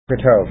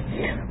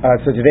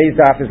So today's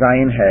daf is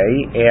Ayin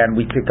Hey, and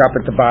we pick up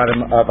at the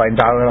bottom of Ayin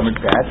Daled Amud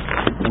Bet.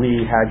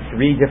 We had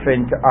three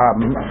different.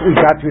 We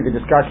got through the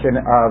discussion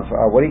of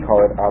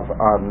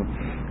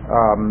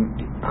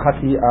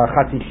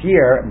Chati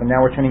Shir, but now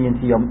we're turning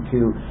into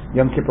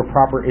Yom Kippur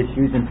proper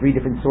issues and three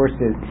different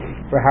sources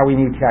for how we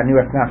need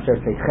Tanuach Nafsho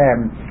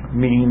Seichem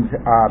means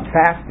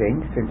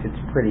fasting, since it's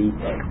pretty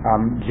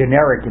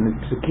generic in the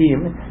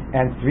Psukim,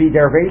 and three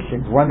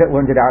derivations. One that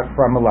learned it out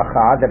from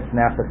Malacha, that's an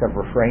aspect of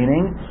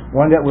refraining.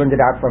 One that learned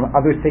it out from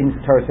other things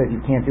the Torah says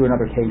you can't do in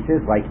other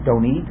cases, like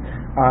don't eat.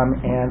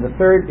 And the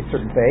third is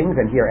certain things,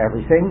 and here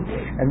everything.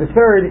 And the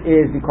third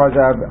is because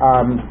of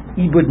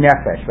Ibud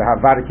Nefesh, the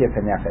Havadat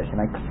Yefeh Nefesh. And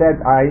I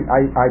said,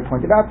 I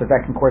pointed out that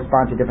can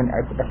correspond to different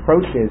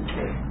approaches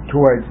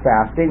towards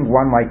fasting.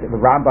 One, like the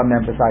Rambam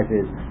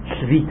emphasizes,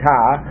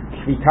 Shvita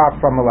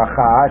from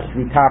Malacha,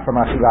 Shvita from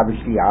Achila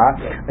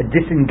B'Shviyah, a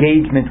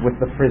disengagement with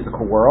the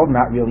physical world,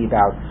 not really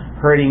about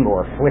hurting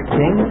or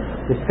afflicting.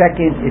 The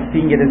second is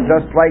seeing it as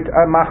just like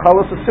a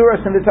machalos asuras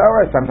in the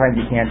Torah. Sometimes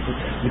you can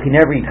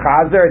never eat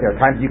chazer. There are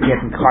times you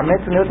can't eat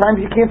chametz, and there are times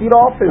you can't eat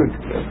all foods.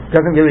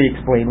 Doesn't really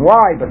explain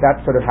why, but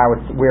that's sort of how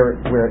where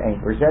it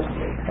anchors it.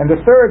 And the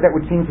third, that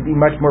would seem to be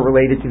much more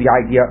related to the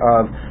idea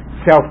of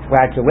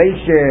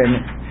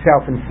self-flagellation,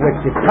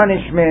 self-inflicted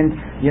punishment,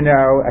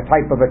 a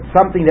type of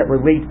something that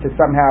relates to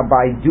somehow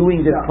by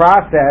doing this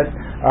process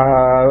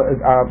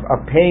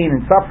of pain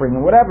and suffering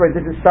and whatever.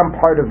 This is some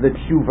part of the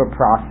tshuva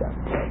process.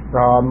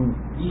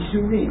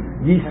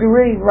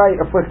 Yisurim,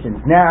 right, afflictions.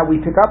 Now we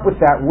pick up with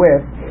that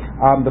with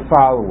the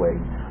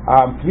following.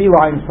 3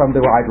 lines from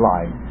the wide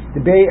line.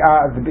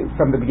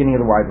 From the beginning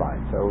of the wide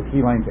line. So 3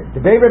 lines in.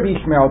 Debei Rabbi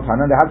Yishmael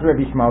Tana, the house of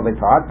Rabbi Yishmael they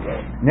taught.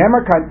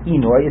 Nemar kan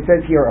inoy, it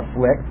says here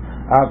afflict.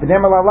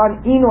 V'nemar lalan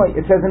inoy,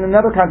 it says in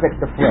another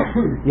context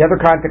afflict. The other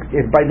context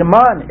is by the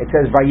man. It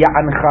says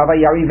vaya'ancha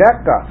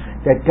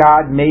vayariveka, that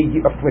God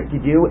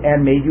afflicted you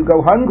and made you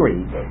go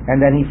hungry,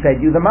 and then He fed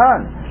you the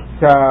man.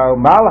 So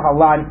mal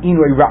halan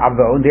inoy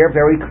ra'avon, there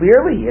very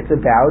clearly it's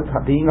about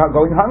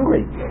going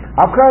hungry.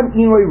 Afkan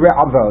inoy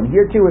ra'avon,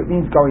 here too it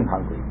means going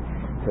hungry.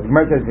 So the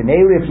Gemara says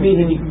v'neilif,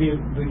 meaning you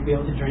would be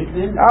able to drink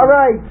then. All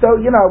right, so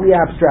we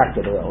abstract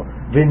it a little.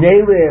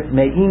 V'neilif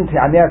me'in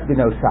te'anes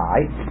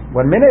b'nosai.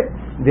 1 minute.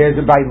 There's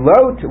by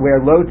Lot, where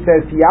Lot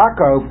says to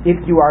Yaakov,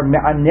 if you are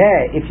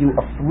me'aneh, if you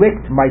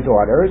afflict my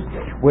daughters,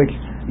 which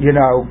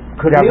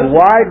could have a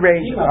wide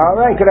range.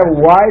 All right, could have a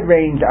wide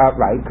range.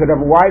 Could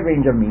have a wide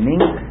range of meaning,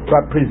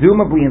 but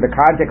presumably in the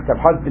context of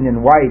husband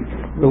and wife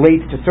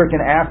relates to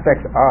certain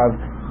aspects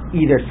of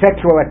either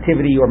sexual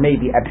activity or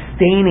maybe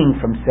abstaining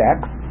from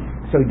sex.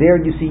 So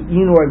there you see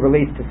Inoy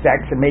relates to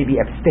sex and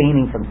maybe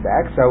abstaining from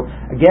sex. So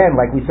again,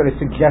 like we sort of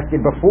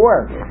suggested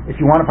before,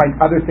 if you want to find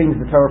other things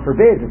the Torah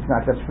forbids, it's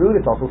not just food,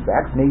 it's also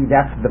sex. Maybe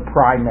that's the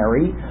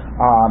primary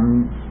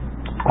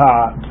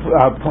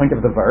point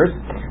of the verse.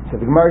 So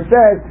the Gemara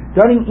says,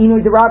 "Daning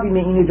inu derabi me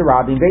inu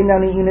derabi,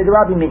 veinani inu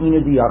derabi me inu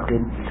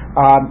diyachid."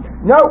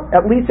 No,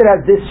 at least it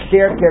has this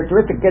shared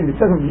characteristic. Again, this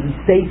doesn't really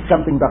say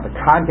something about the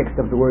context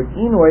of the word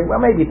inui. Well,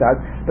 maybe it does.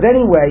 But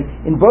anyway,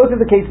 in both of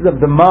the cases of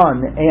the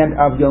man and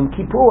of Yom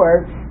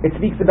Kippur, it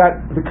speaks about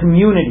the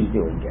community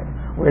doing it.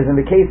 Whereas in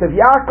the case of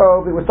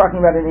Yaakov, it was talking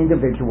about an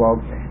individual.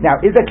 Now,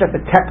 is that just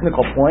a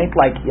technical point?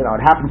 Like, it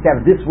happens to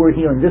have this word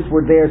here and this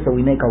word there, so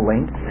we make a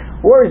link?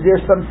 Or is there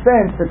some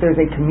sense that there's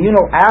a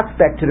communal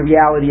aspect to the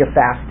reality of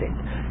fasting?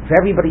 If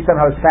everybody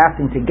somehow is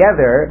fasting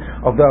together,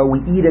 although we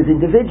eat as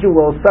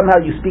individuals, somehow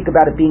you speak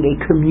about it being a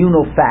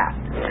communal fast.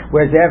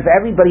 Whereas if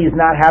everybody is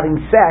not having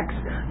sex,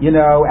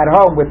 at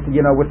home with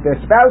their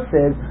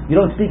spouses, you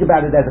don't speak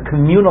about it as a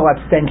communal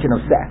abstention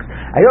of sex.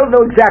 I don't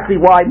know exactly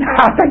why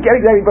not. I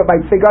can't exactly put my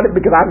finger on it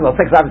because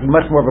sex is obviously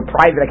much more of a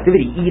private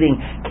activity. Eating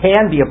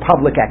can be a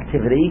public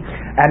activity,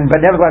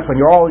 but nevertheless, when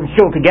you're all in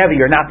shul together,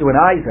 you're not doing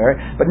either.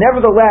 But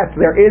nevertheless,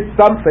 there is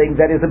something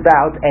that is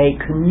about a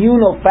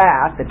communal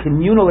fast, a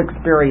communal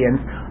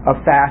experience of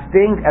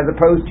fasting, as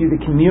opposed to the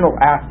communal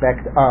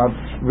aspect of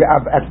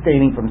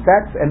abstaining from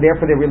sex, and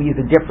therefore there really is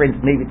a difference.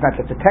 Maybe it's not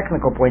just a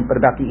technical point, but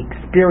about the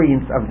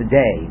experience of the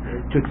day.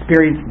 To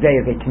experience the day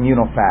as a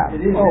communal fast.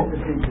 It is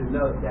interesting to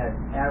note that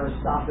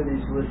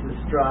Aristophanes'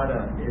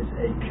 Lysistrata is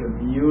a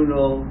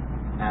communal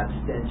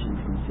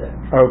abstention from sex.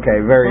 Okay,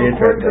 very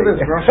interesting.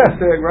 According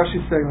to this,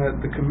 Rashi's saying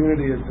that the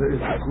community is the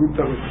group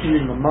that was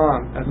eating the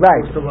man, as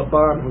opposed to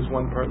Laban, who's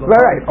one part.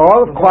 Right.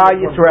 All of Klal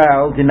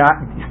Yisrael did not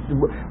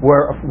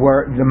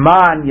were the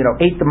man,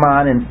 ate the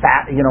man and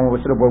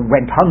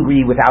went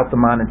hungry without the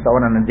man and so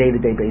on a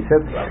day-to-day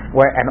basis.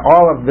 And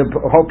all of the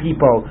whole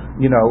people,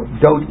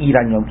 don't eat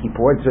on Yom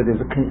Kippur. So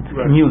there's it's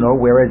communal.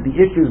 Whereas the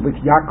issues with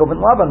Yaakov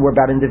and Laban were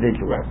about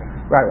individuals.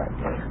 Right.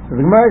 So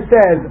the Gemara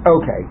says,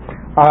 okay.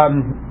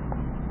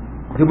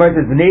 The Gemara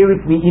says, in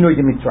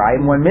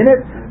 1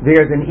 minute,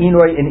 there's an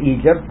Inoy in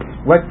Egypt.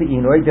 What's the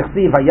Inui?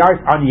 Dechsiv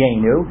Hayars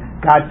Anyenu,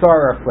 God saw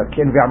our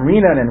affliction.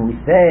 V'amrinan, and we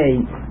say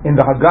in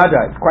the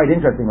Haggadah, it's quite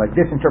interesting, like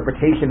this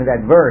interpretation of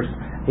that verse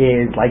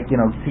is like,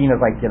 seen as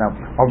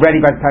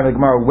already by the time of the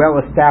Gemara,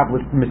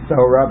 well-established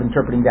Masorah of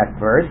interpreting that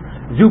verse.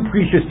 Zu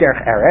Prishus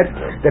Derech Eretz,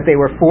 that they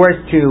were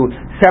forced to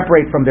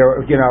separate from their,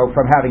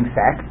 from having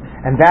sex,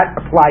 and that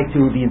applied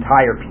to the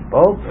entire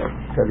people.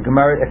 So the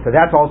Gemara, so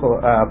that's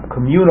also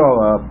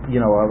communal,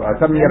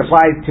 something that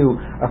applies to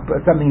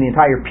something the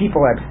entire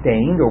people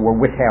abstained or were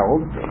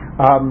withheld.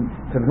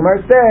 So the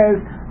Gemara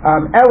says, so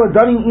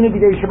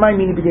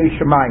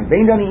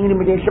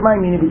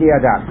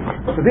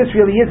this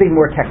really is a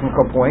more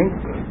technical point,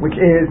 which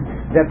is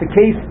that the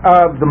case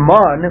of the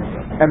man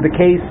and the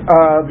case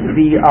of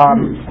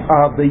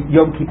the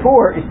Yom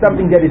Kippur is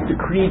something that is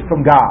decreed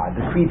from God,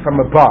 decreed from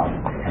above,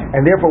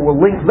 and therefore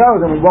we'll link those,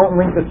 and we won't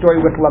link the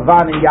story with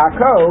Lavan and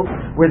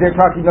Yaakov, where they're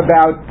talking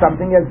about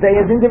something as they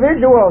as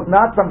individuals,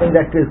 not something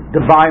that is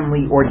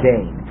divinely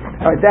ordained.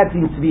 That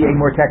seems to be a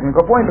more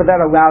technical point, but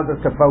that allows us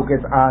to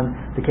focus on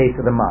the case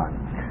of the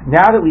man.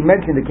 Now that we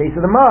mentioned the case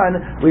of the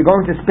man, we're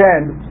going to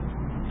spend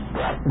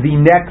the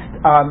next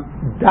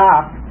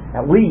daf,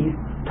 at least,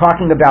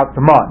 talking about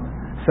the man.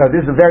 So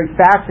this is very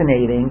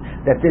fascinating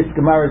that this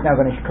Gemara is now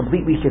going to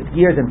completely shift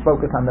gears and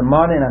focus on the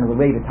man and on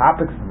related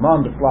topics, the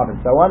man, the slav,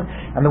 and so on.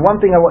 And the one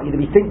thing I want you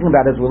to be thinking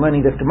about as we're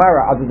learning this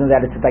Gemara, other than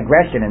that it's a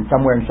digression, and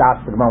somewhere in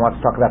Shas the Gemara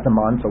wants to talk about the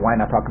man, so why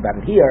not talk about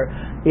it here,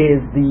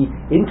 is the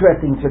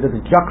interesting sort of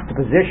the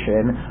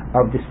juxtaposition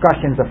of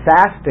discussions of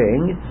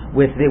fasting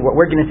with what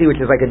we're going to see,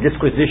 which is like a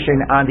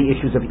disquisition on the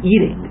issues of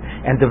eating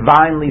and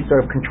divinely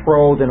sort of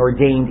controlled and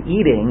ordained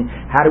eating.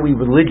 How do we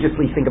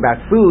religiously think about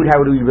food?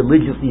 How do we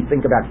religiously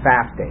think about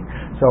fasting?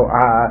 So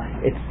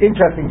it's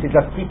interesting to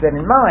just keep that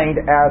in mind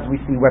as we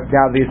see what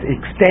now this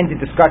extended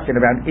discussion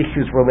about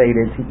issues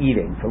related to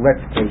eating. So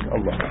let's take a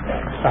look.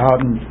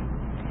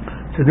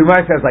 So the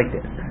Gemara says like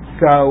this.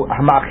 So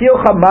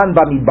Hamachilcha man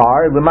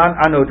b'midbar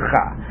leman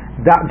anodcha.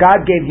 God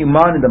gave you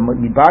man in the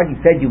midbar. He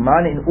said you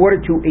man in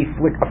order to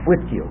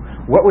afflict you.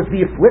 What was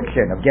the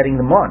affliction of getting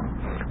the man?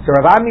 So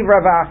Rav Ami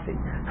Rav Asi.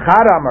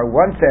 Charamar,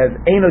 one says,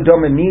 Eino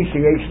doma mi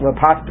sheyesh lo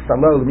pas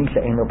b'salo, l'misha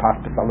eino pas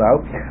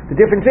b'salo. The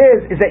difference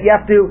is that you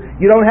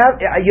don't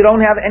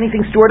have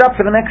anything stored up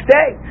for the next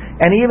day.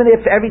 And even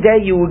if every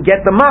day you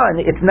get the man,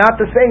 it's not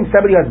the same.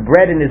 Somebody who has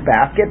bread in his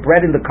basket,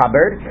 bread in the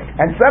cupboard,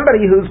 and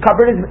somebody whose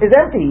cupboard is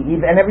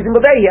empty, and every single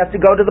day he has to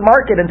go to the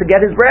market and to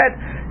get his bread.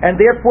 And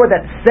therefore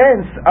that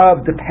sense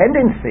of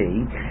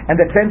dependency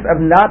and that sense of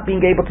not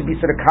being able to be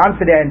sort of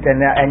confident and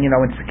in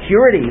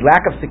security,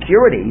 lack of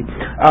security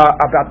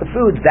about the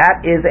food, that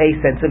is a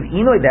sense of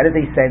inoy, that is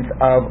a sense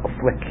of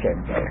affliction,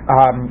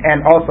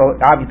 and also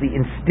obviously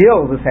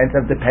instills a sense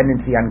of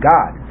dependency on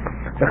God.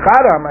 The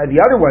Charam, the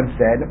other one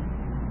said,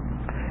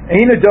 no,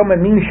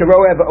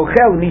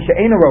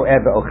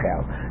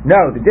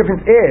 the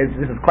difference is,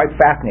 this is quite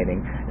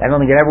fascinating, I don't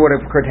think it ever would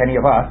have occurred to any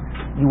of us,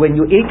 when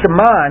you ate the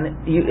man,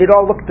 it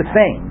all looked the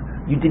same.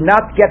 You did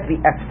not get the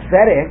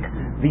aesthetic,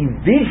 the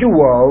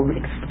visual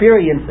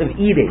experience of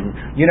eating.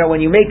 When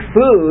you make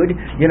food,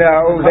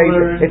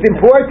 it's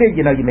important,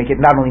 you make it,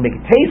 not only make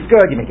it taste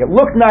good, you make it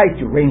look nice,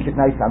 you arrange it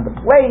nice on the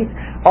plate,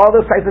 all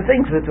those types of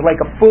things. It's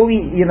like a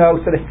fully,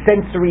 sort of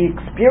sensory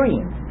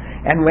experience.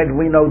 And when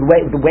we know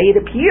the way it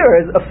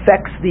appears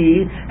affects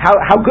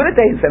how good it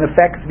tastes and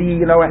affects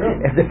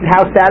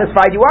how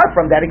satisfied you are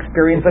from that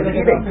experience of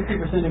eating. About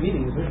 50% of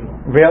eating is visual.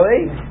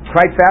 Really?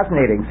 Quite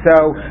fascinating.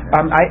 So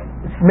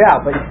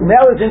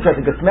smell is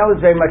interesting because smell is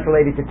very much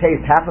related to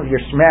taste. Half of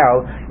your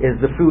smell is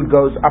the food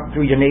goes up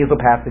through your nasal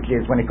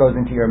passages when it goes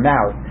into your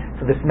mouth.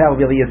 So the smell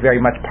really is very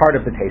much part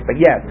of the taste. But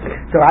yes,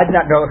 so I did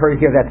not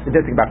hear that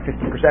statistic about 50%.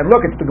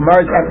 Look, it's the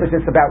Gemara's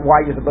emphasis about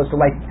why you're supposed to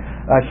light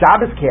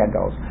Shabbos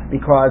candles,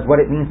 because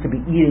what it means to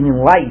be eating in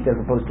light as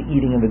opposed to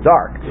eating in the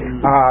dark.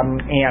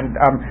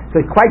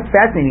 So it's quite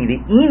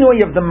fascinating. The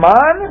inoy of the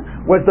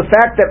man was the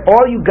fact that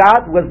all you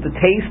got was the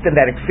taste and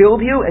that it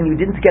filled you, and you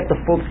didn't get the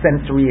full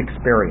sensory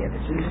experience.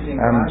 It's interesting.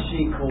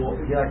 Rashi,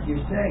 like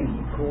you're saying, he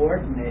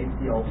coordinates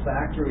the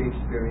olfactory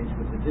experience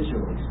with the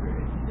visual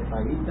experience. If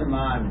I eat the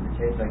man and it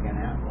tastes like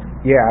an apple,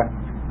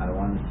 I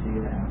want to see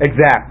that.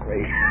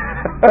 Exactly.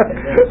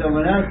 And then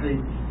someone else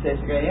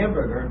tastes like a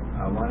hamburger,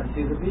 I want to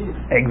see the beef.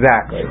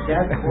 Exactly.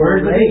 That's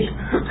correlation.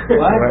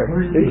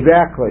 What?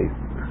 Exactly.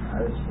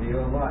 I just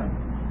feel alive.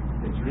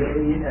 That's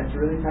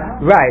really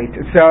powerful. Right.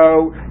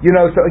 So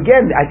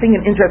again, I think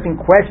an interesting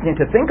question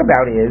to think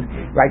about is,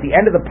 right, the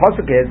end of the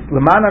pasuk is,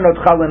 L'mana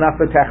notcha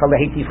l'nafetecha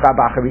lehitifcha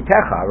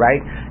b'acharitecha,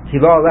 right? The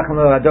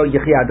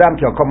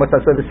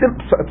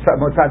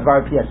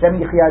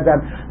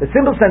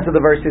simple sense of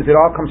the verse is it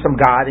all comes from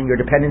God and your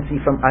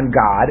dependency on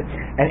God,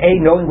 and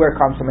A, knowing where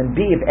it comes from, and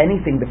B, if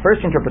anything, the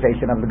first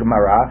interpretation of the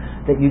Gemara,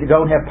 that you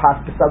don't have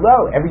pas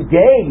b'salo. Every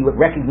day you would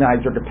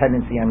recognize your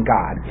dependency on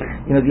God.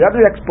 The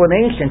other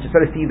explanation to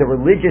sort of see the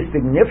religion religious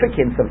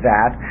significance of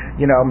that,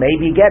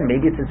 maybe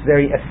it's this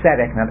very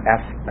ascetic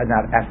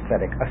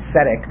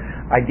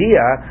idea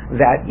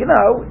that,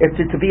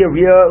 it's to be a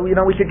real,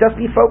 we should just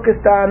be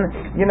focused on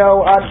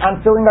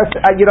filling us,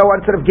 on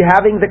sort of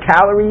having the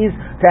calories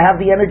to have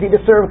the energy to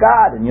serve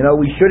God. And,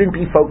 we shouldn't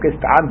be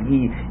focused on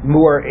the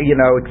more,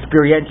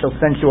 experiential,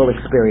 sensual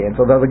experience.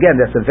 Although, again,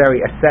 that's a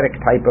very ascetic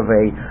type of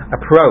a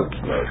approach.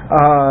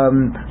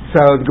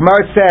 So the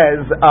Gemara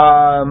says,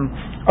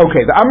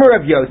 the Amar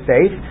of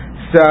Yosef,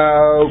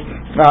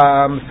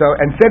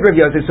 and said Rav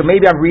Yosef, so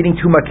maybe I'm reading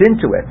too much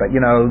into it, but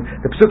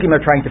the Psukim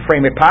are trying to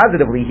frame it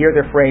positively. Here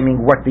they're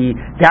framing what the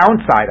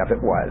downside of it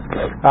was.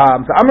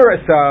 Amar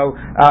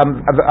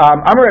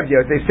Rav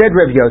Yosef, said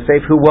Rav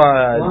Yosef, who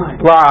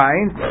was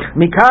blind,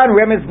 Mikan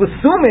Remez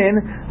L'Sumin,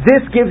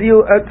 this gives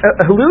you,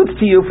 alludes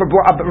to you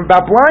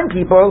about blind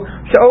people,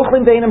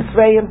 She'ochlin Beinam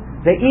Sveim,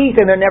 they eat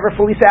and they're never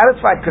fully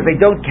satisfied because they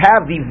don't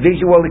have the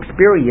visual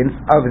experience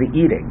of the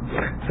eating.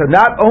 So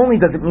not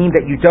only does it mean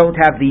that you don't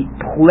have the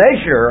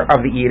pleasure of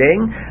the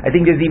eating, I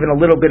think there's even a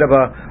little bit of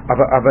a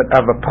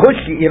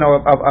push,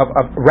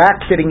 of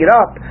ratcheting it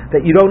up,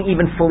 that you don't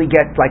even fully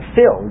get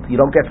filled. You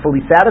don't get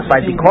fully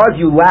satisfied because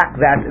you lack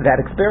that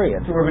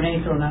experience. So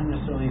Rabbanei are not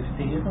necessarily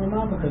exceeded from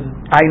them because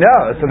I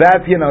know. So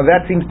that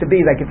that seems to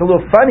be it's a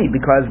little funny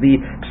because the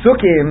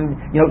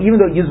Psukim, even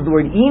though it uses the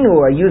word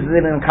inu, it uses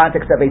it in the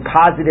context of a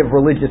positive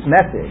religious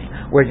message,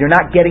 whereas you're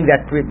not getting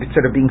that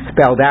sort of being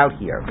spelled out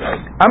here.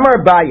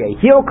 Amar Abaye,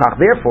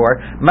 Hilkach, therefore,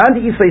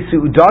 Mandi Yisle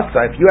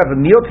Su'udasa, if you have a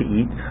meal to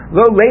eat,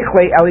 Lo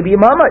Lechle Eli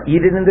B'Yamama,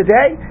 eat it in the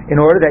day,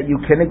 in order that you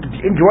can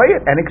enjoy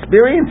it and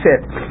experience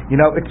it.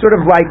 It's sort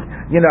of like,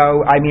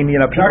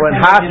 people in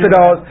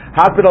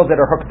hospitals that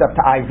are hooked up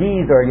to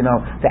IVs, or,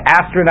 the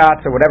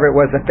astronauts or whatever it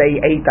was that they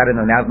ate, I don't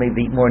know, now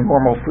maybe eat more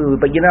normal food,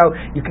 but you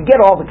can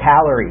get all the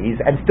calories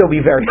and still be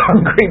very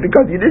hungry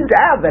because you didn't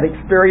have that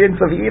experience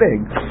of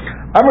eating.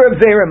 Amar of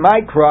Zera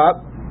Mikra,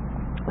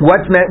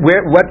 what's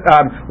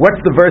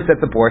the verse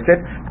that supports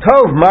it?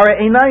 Tov Mara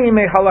Einayim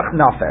Mehalach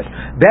Nafesh.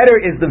 Better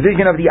is the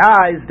vision of the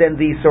eyes than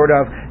the sort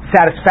of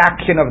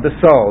satisfaction of the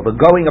soul, the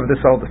going of the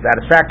soul, the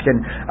satisfaction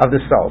of the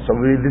soul. So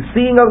the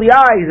seeing of the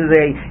eyes is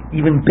a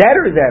even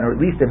better than, or at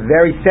least a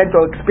very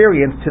central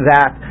experience to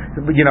that,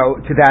 to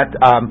that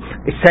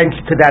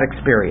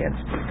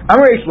experience.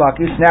 Amar Reish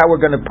Lakish. Now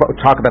we're going to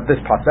talk about this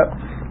pasuk.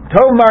 We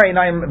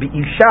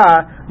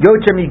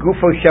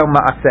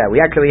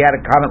actually had a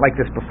comment like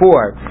this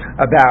before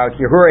about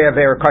Yehuray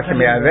Avera, Kashem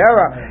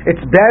Avera. It's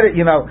better,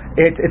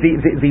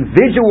 the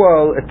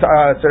visual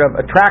sort of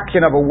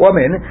attraction of a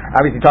woman,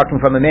 obviously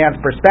talking from a man's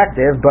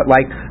perspective, but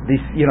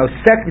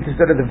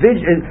sort of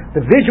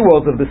the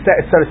visuals of the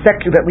sort of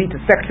sexual that lead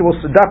to sexual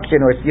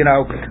seduction, or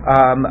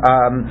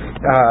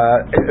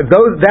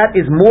those, that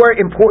is more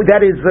important.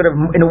 That is sort of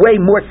in a way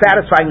more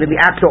satisfying than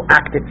the actual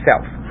act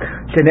itself.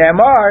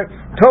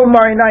 Shene'emar.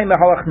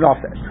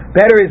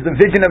 Better is the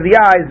vision of the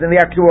eyes than the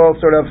actual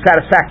sort of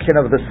satisfaction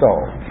of the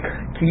soul.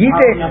 You're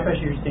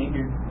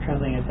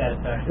translating as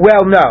satisfaction.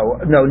 Well, no.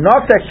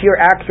 Nafesh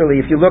here actually,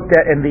 if you looked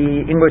at in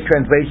the English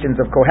translations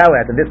of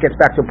Kohelet, and this gets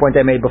back to a point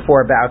I made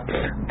before about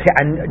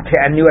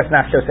Te'anu es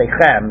nafsho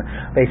seichem,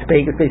 they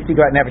speak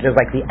about nefesh as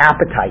like the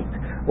appetite,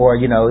 or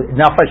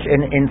nafesh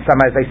in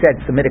some, as I said,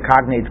 Semitic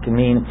cognates can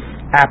mean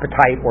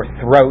appetite or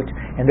throat,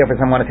 and therefore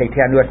some want to say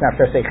Te'anu es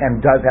nafsho seichem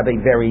does have a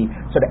very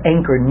sort of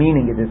anchored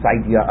meaning in this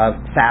idea of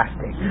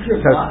fasting.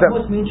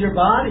 Almost means your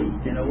body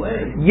in a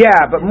way.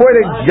 Yeah, but more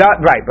than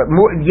right, but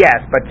more,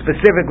 yes, but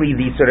specifically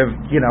the sort of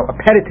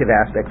appetitive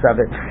aspects of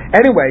it.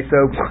 Anyway,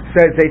 so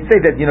they say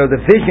that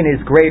the vision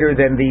is greater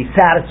than the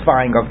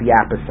satisfying of the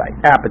appetite.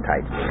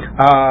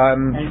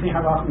 Anything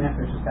how often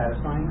nefesh is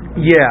satisfying?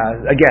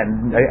 Yeah,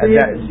 again,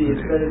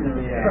 it's better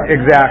than reality.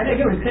 Exactly. I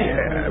get what you're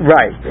saying.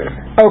 Right.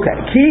 Okay.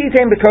 Ki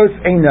yitem because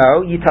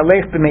eino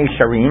yitalech b'mei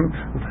sharim,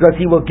 because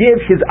he will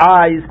give his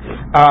eyes.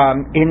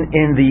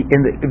 In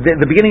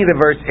the beginning of the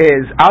verse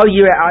is al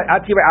yireh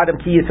adam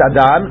ki yis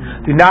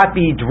adam. Do not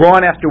be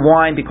drawn after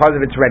wine because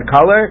of its red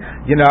color.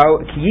 Ki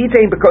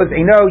yitem because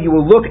eino, you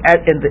will look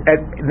at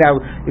now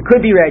it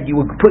could be read, you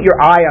will put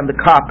your eye on the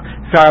cup.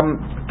 Some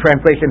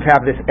translations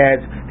have this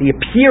as the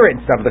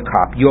appearance of the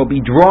cup. You'll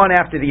be drawn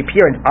after the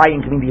appearance, eye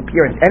including the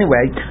appearance.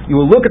 Anyway, you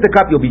will look at the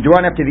cup, you'll be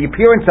drawn after the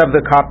appearance of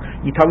the cup,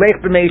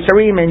 yitalech b'mei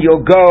sharim, and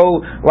you'll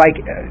go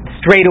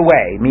straight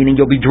away, meaning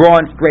you'll be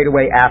drawn straight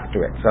away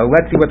after it. So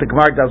let's see what the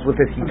Gemara does with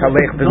this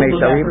yitalech b'mei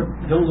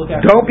sharim.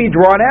 Don't be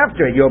drawn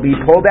after it, you'll be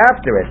pulled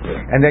after it,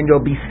 and then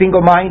you'll be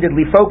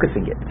single-mindedly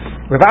focusing it.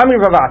 Rav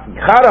Ami Ravasi,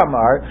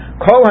 Charamar,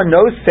 Kol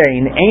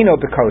hanosein eino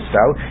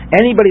bekoso,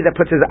 anybody that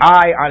puts his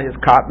eye on his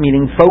cup,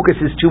 meaning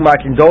focuses too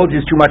much,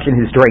 indulges too much in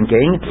his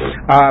drinking.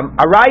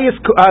 Arayas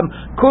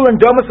kulan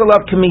domas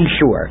alav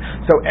kamishur.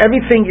 So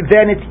everything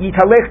then it's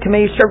yitalech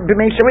b'mei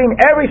sharim.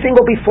 Everything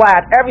will be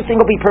flat. Everything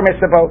will be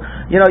permissible.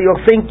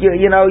 You'll think you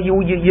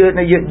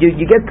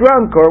get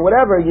drunk or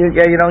whatever. You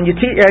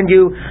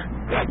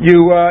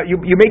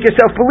make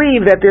yourself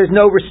believe that there's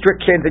no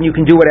restrictions and you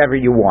can do whatever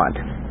you want.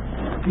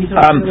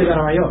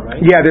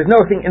 Yeah, there's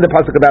nothing in the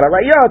pasuk about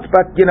arayot,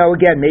 but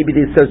again, maybe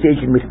the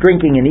association with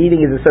drinking and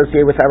eating is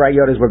associated with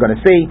arayot, as we're going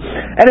to see.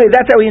 Anyway,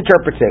 that's how he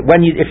interprets it.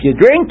 If you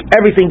drink,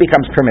 everything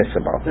becomes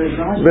permissible. Does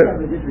Rashi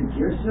have a different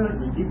girsa?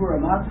 The Dibur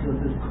Amatzil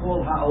says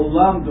Kol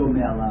Ha'olam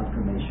Domei Alav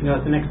Kameshu. No,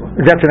 that's the next one.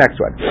 That's the next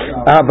one.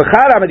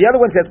 The other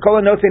one says Kol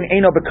Hanosin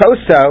Eino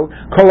Bekoso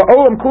Kol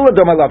Ha'olam Kula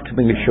Domei Alav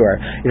Kameshu.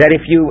 That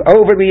if you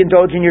overly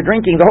indulge in your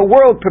drinking, the whole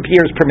world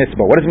appears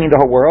permissible. What does it mean, the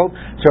whole world?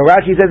 So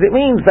Rashi says it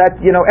means that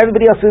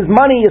everybody else's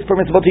money is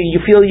permissible to you.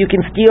 You feel you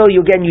can steal.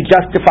 You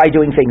justify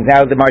doing things.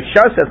 Now the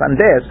Maharsha says on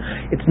this,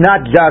 it's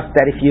not just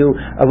that if you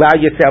allow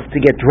yourself to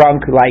get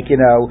drunk, like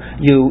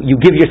you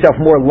give yourself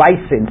more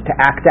license to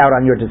act out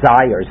on your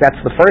desires. That's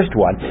the first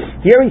one.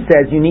 Here he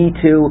says you need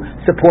to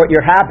support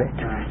your habit.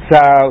 So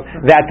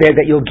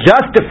that you'll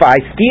justify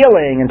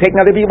stealing and taking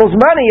other people's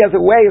money as a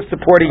way of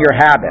supporting your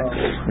habit.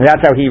 That's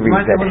how he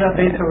reads it.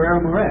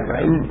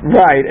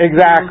 Right,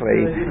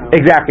 exactly.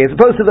 Exactly. As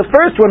opposed to the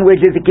first one,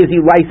 which is it gives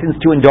you license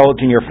to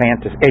indulge in your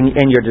fantasy,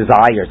 in your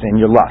desires, in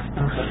your lust.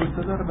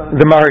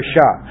 The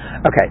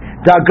Maharsha. Okay.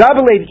 That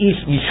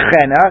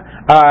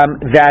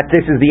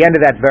this is the end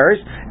of that verse.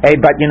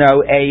 But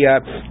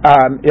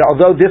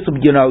although this will,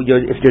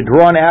 if you're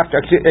drawn after,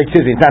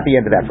 excuse me, it's not the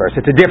end of that verse.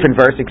 It's a different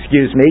verse.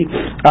 Excuse me.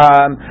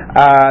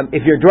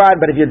 If you're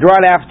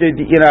drawn after,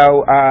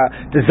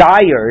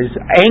 desires,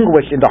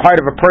 anguish in the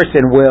heart of a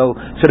person will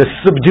sort of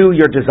subdue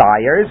your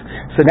desires.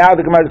 So now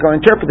the Gemara is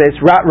going to interpret this.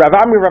 Rav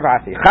Amri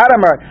Ravasi,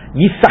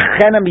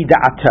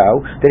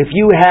 that if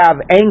you have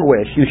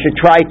anguish, you should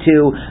try to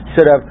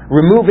sort of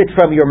remove it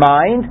from your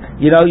mind.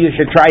 You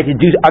should try to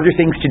do other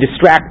things to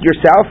distract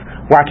yourself.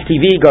 Watch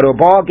TV, go to a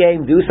ball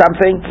game, do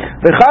something.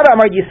 This is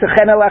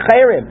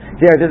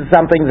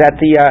something that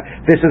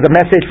this is a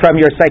message from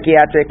your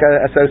psychiatric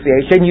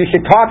association. You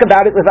should talk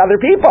about it with other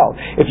people.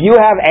 If you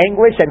have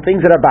anguish and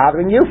things that are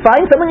bothering you,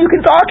 find someone you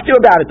can talk to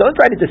about it. Don't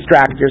try to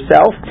distract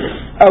yourself.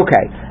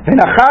 Okay. And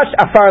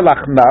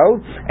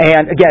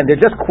again,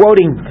 they're just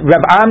quoting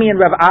Rav Ami and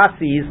Rav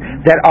Asi's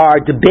that are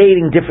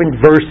debating different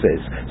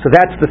verses. So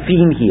that's the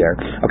theme here.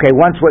 Okay,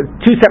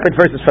 two separate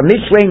verses from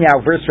Mishlei, now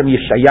a verse from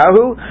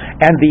Yeshayahu,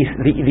 and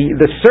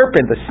the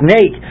serpent, the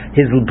snake,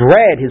 his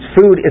bread, his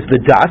food is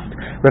the dust.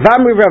 Rav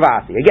Ami, Rav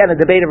Asi. Again, a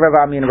debate of Rav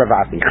Ami and Rav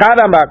Asi.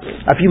 That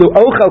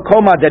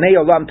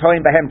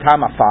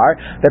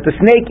the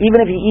snake, even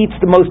if he eats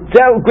the most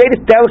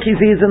greatest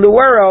delicacies in the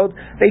world,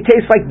 they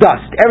taste like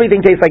dust.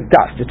 Everything tastes like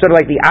dust. It's sort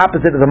of like the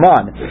opposite of the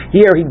man.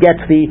 Here he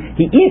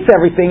eats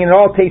everything and it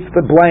all tastes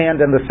the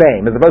bland and the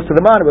same. As opposed to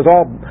the man, it was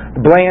all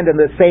bland and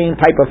the same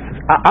type of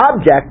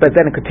object, but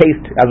then it could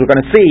taste, as we're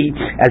going to see,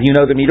 as you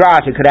know the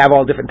Midrash, it could have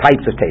all different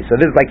types of taste. So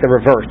this is like the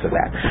reverse of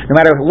that. No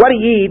matter what he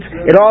eats,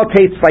 it all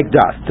tastes like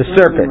dust. The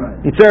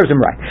serpent. It serves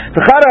him right.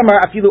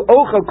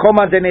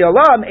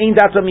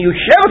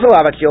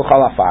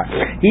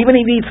 Even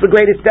if he eats the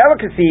greatest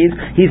delicacies,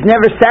 he's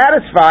never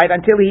satisfied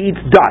until he eats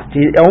dust.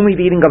 Only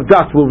the eating of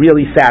dust will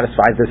really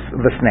satisfy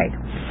the snake.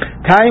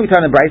 Time we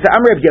turn to Brisa.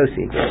 I'm Reb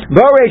Yossi.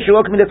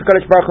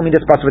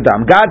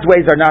 God's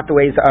ways are not the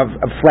ways of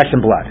flesh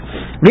and blood.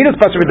 The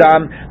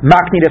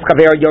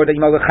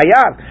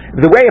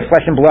way of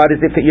flesh and blood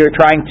is if you're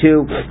trying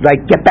to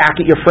get back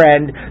at your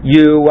friend,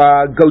 you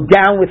go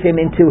down with him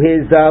into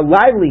his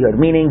livelihood,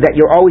 meaning that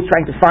you're always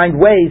trying to find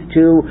ways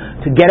to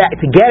get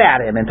at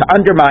him and to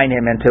undermine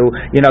him and to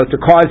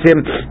cause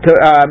him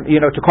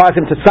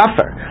to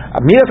suffer.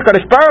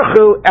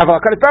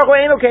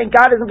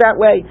 God isn't that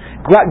way.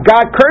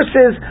 God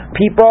curses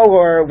people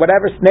or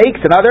whatever, snakes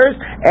and others,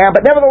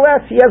 but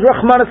nevertheless he has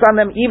rachmanas on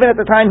them even at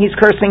the time he's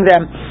cursing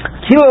them.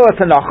 He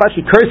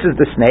curses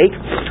the snake.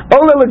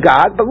 But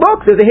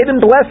look, there's a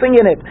hidden blessing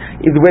in it.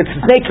 The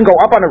snake can go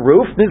up on a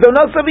roof. He's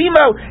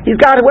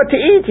got what to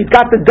eat. He's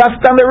got the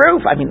dust on the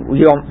roof. I mean,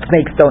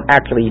 snakes don't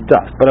actually eat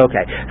dust, but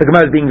okay. The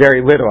Gemara is being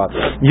very literal.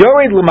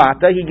 Yored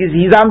Lumata,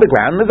 he's on the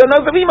ground.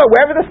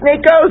 Wherever the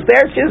snake goes,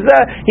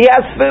 he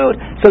has food.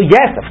 So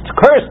yes, if it's a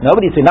curse,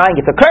 nobody's denying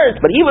it's a curse,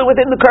 but even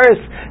within the curse,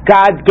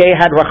 God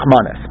had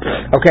rachmanas.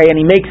 Okay, and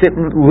he makes it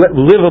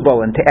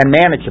livable and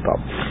manageable.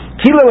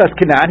 Kilalas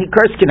Canaan, he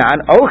cursed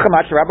Canaan. Okay,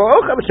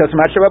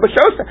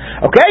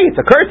 it's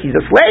a curse, he's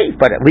a slave,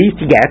 but at least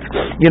he gets,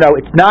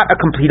 it's not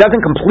he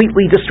doesn't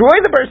completely destroy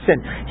the person.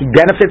 He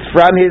benefits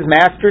from his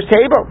master's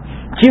table.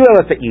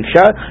 Kilalas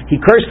Isha, he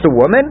cursed the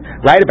woman,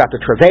 right, about the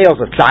travails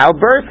of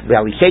childbirth.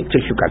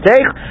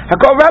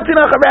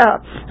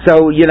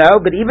 So,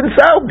 but even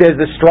so, there's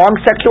a strong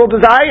sexual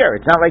desire.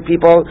 It's not like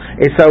people,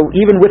 so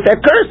even with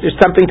that curse, there's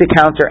something to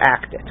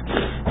counteract it.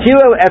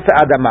 Kilal Esa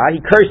Adama,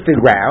 he cursed the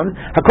ground.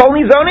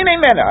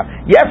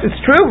 Yes, it's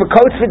true, but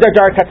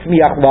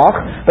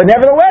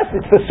nevertheless,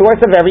 it's the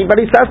source of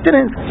everybody's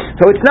sustenance.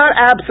 So it's not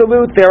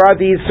absolute. There are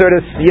these sort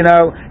of,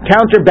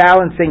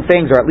 counterbalancing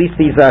things, or at least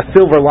these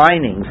silver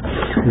linings.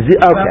 Okay.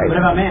 What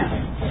about man?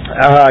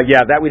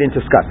 That we didn't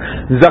discuss.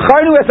 Now,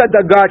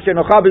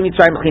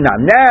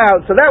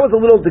 so that was a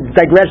little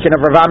digression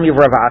of Rav Ami of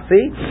Rav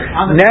Asi.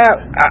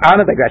 Now, on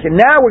a digression.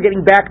 Now we're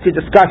getting back to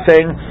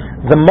discussing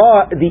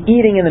the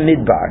eating in the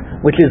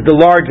midbar, which is the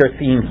larger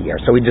theme here.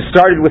 So we just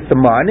started with the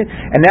man,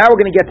 and now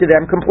we're going to get to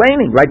them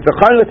complaining, right? Okay,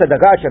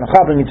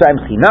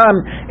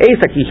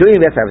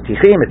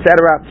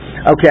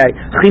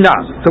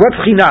 chinam. So what's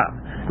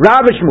chinam?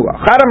 Rav Shmuel,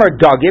 Chadamar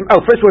Dagim. Oh,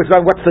 first of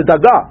all, what's the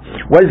daga?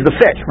 What is the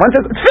fish? One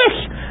says it's fish.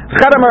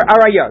 Chadamar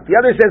Arayot. The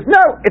other says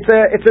no. It's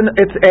a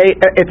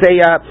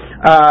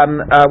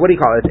what do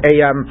you call it?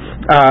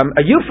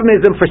 A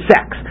euphemism for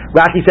sex.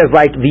 Rashi says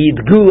like the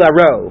Dgula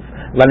Rov,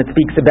 when it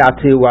speaks about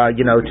to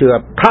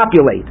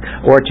populate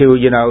or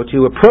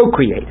to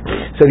procreate.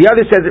 So the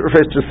other says it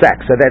refers to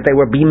sex, so that they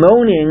were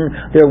bemoaning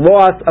their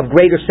loss of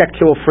greater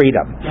sexual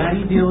freedom.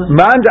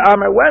 Mand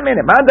Amar, wait a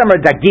minute. Mand Amar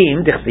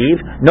Dagim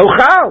Dichsiv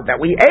Nochal, that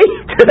we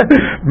ate.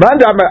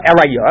 Mand Amar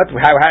Erayot.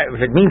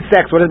 If it means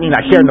sex, what does it mean?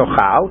 Asher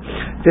Nochal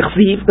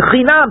Dichsiv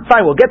Chinam.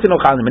 Fine, we'll get to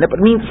Nochal in a minute, but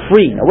it means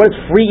free. Now, what does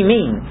free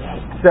mean?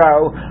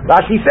 So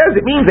Rashi says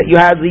it means that you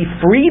have the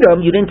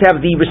freedom, you didn't have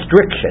the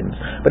restrictions.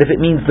 But if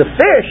it means the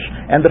fish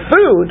and the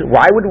food,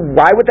 why would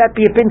that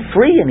be been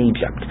free in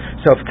Egypt?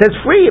 So if it says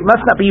free, it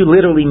must not be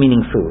literally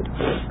meaning food.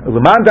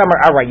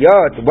 L'mandamar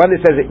arayot, one that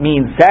says it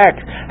means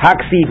sex,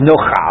 haksiv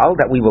nochal,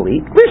 that we will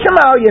eat.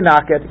 Lishamal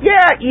yanaket,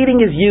 yeah,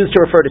 eating is used to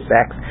refer to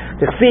sex.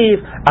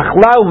 Tichsiv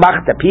achlau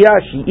machta pia,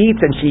 she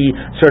eats and she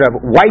sort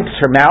of wipes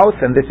her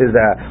mouth, and this is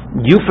a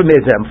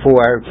euphemism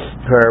for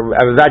her,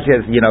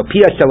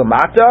 pia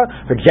shalamata,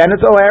 her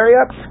genital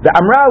area. The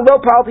Amra lo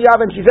palti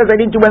oven, she says I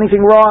didn't do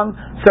anything wrong,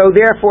 so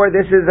therefore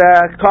this is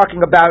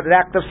talking about an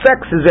act of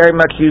sex is very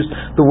much used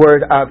the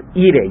word of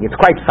eating. It's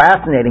quite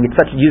fascinating. It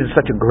uses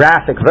such a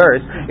graphic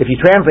verse if you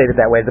translate it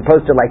that way, as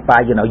opposed to like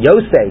by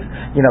Yosef,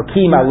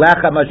 Kima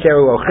lecha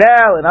masheru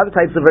ochel, and other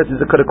types of verses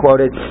that could have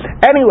quoted.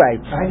 Anyway,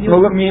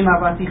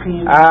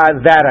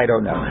 that I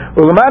don't know.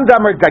 Uleman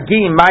damar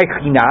dagim my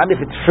chinam. If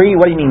it's free,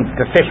 what do you mean?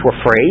 The fish were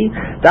free.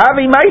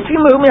 Davi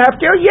ma'ishim luhum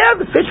hefker. Yeah,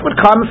 the fish would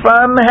come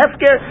from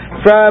hefker,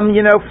 from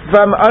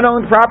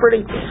unowned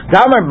property.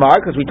 Damar mar,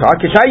 because we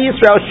talked. Kishai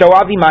Yisrael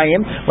shoavi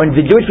mayim, when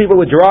the Jewish people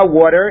would draw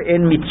water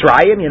in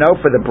Mitzrayim,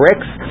 for the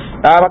bricks.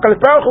 Tiny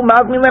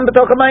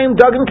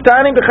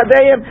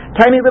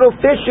little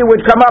fish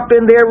would come up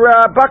in their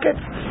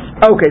buckets.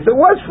 Okay, so it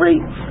was free.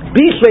 If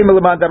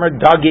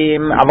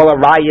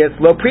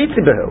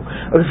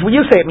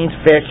you say it means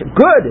fish,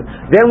 good.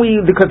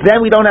 Because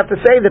then we don't have to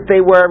say that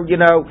they were,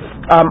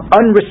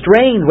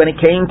 unrestrained when it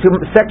came to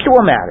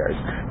sexual matters.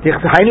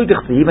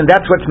 And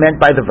that's what's meant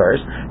by the verse.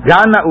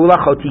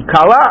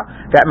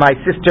 That my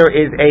sister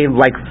is a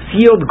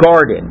field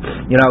garden.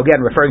 Again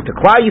referring to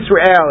Klal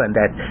Yisrael, and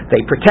that they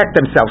protect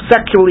themselves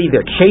sexually,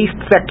 they're chaste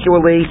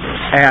sexually,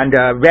 and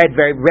read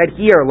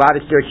here, a lot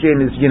of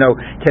Shirshim is,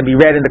 can be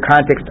read in the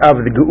context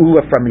of the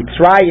Geula from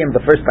Mitzrayim,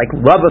 the first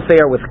love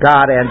affair with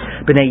God and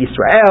Bnei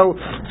Yisrael,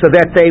 so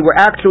that they were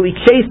actually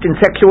chaste in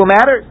sexual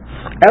matters.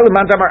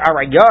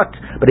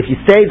 But if you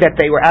say that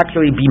they were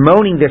actually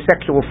bemoaning their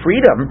sexual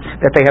freedom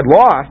that they had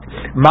lost,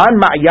 man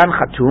ma'ayan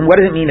chatum, what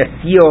does it mean, a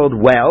sealed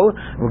well?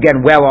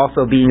 Again, well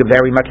also being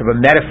very much of a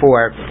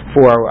metaphor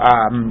for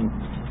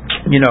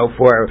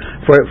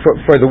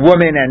for the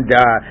woman and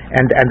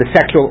the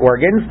sexual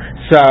organs,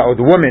 or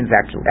the woman's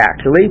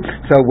actually.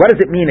 So what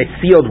does it mean, a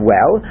sealed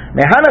well?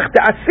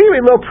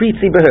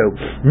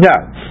 No.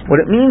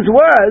 What it means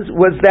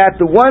was that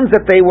the ones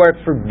that they were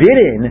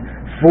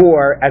forbidden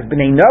for as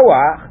Bnei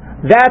Noach,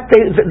 that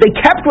they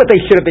kept what they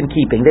should have been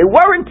keeping. They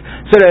weren't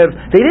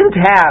they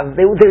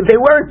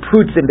weren't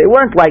prutzim. They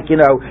weren't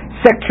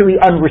sexually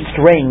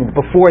unrestrained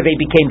before they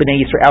became Bnei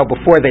Yisrael,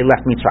 before they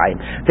left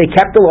Mitzrayim. They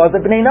kept the laws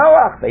of Bnei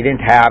Noach. They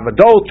didn't have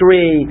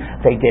adultery.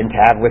 They didn't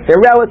have with their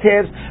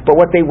relatives. But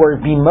what they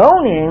were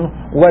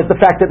bemoaning was the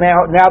fact that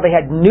now they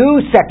had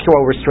new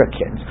sexual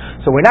restrictions.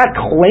 So we're not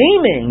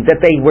claiming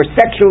that they were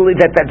sexually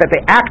that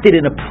they acted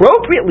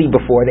inappropriately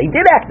before. They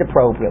did act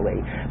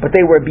appropriately, but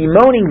they were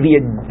bemoaning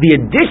the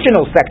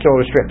additional sexual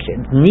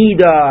restrictions,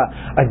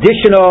 nida,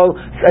 additional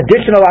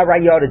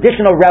arayot,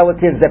 additional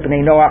relatives that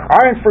Bnei Noach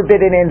aren't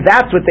forbidden in.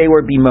 That's what they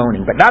were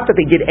bemoaning, but not that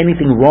they did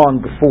anything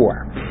wrong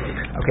before.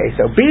 Okay,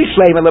 so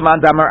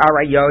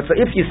so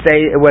if you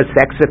say it was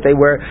sex, that they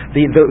were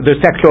the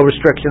sexual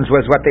restrictions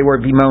was what they were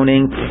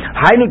bemoaning.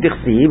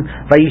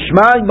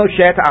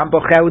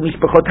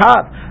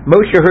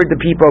 Moshe heard the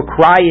people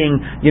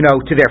crying,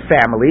 to their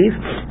families.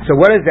 So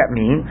what does that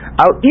mean?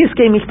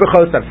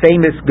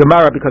 Famous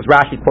Gemara, because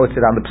Rashi quotes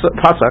it on the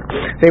pasuk.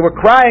 They were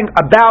crying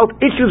about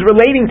issues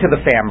relating to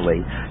the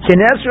family.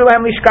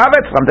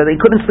 That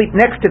they couldn't sleep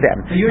next to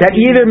them. That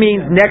either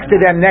means next to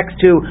them, next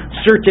to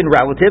certain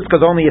relatives, because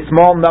only a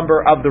small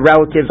number of the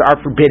relatives are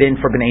forbidden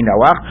for Bnei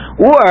Noach,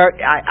 or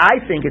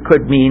I think it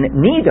could mean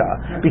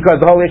nida,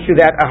 because the whole issue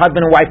that a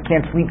husband and wife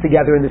can't sleep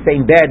together in the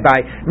same bed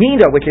by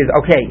nida, which is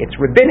okay, it's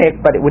rabbinic,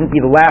 but it wouldn't be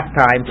the last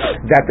time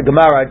that the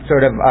Gemara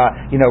sort of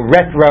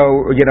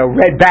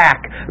read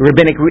back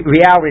rabbinic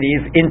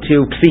realities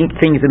into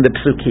things in the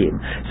psukim.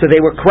 So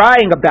they were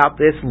crying about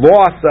this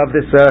loss of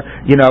this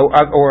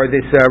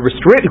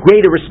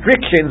greater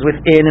restrictions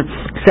within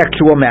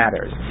sexual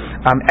matters.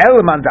 But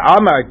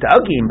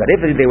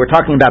if they were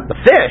talking about the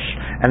fish,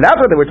 And that's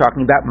what they were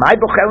talking about. My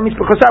bochel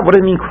mishpachosav. What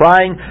does it mean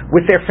crying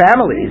with their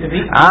families?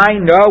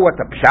 I know what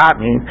the pshat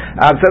means.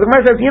 So the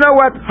Gemara says, you know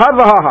what?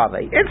 Hava ha-have.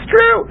 It's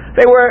true.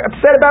 They were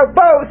upset about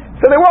both,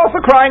 so they were also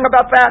crying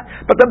about that.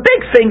 But the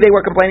big thing they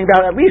were complaining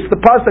about, at least the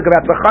pasuk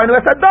about V'charnu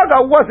es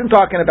hadaga, wasn't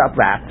talking about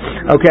that.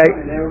 Okay?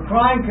 They were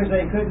crying because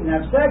they couldn't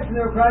have sex, and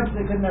they were crying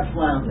because they couldn't have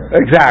flounder.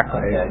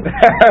 Exactly. Okay.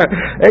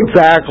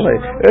 Exactly.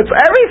 It's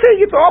everything.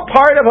 It's all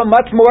part of a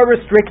much more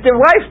restrictive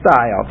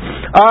lifestyle.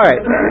 All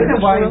right.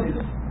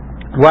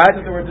 What?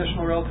 There were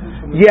additional relatives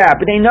from Yeah,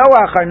 but Bnei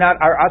Noach are not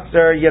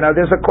usher.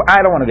 There's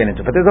I don't want to get into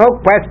it, but there's a whole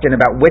question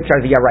about which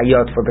are the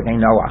arayot for Bnei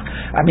Noach.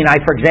 I mean,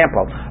 for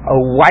example, a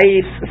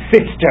wife's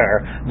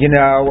sister,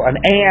 an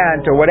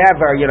aunt or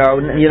whatever,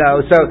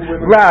 So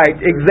right,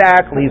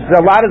 exactly.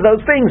 So a lot of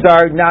those things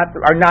are not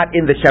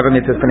in the Sheva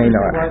Mitzvahs Bnei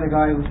Noach. Why the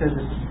guy who says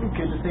it's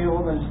okay to say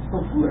all that it's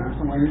still food or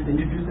something like that,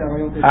 introduce that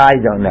arayot? I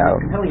don't know.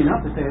 Compelling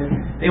enough to say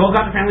they all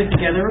got the families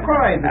together and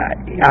cried.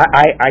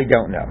 I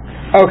don't know.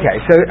 Okay,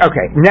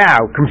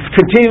 now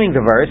continuing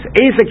the verse,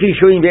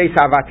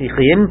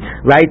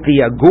 right?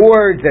 The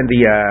gourds and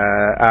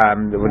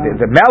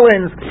the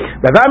melons.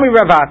 Ravami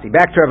Ravasi,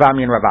 back to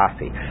Ravami and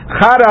Ravasi.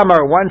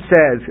 Charamar one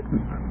says,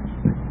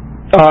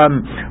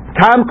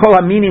 Tam kol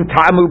haminim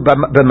tamu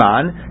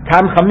b'man,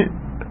 tam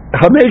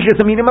hameshes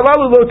haminim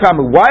alalu lo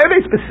tamu. Why are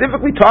they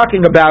specifically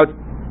talking about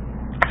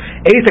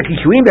Esa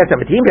kishuim, that's a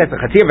vatim, that's a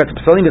chatzir, that's a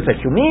psolim, that's a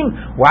shumim?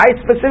 Why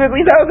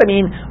specifically those? I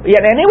mean,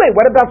 anyway,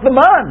 what about the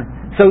man?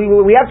 So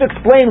we have to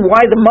explain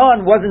why the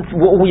man wasn't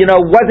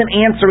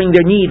answering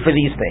their need for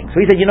these things.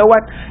 So he said, you know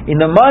what? In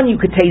the man you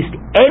could taste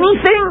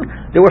anything.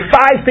 There were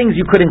 5 things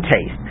you couldn't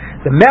taste: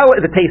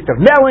 the taste of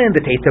melon,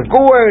 the taste of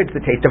gourds,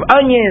 the taste of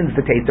onions,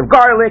 the taste of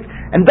garlic,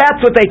 and that's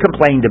what they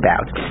complained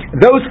about.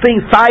 Those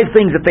things, 5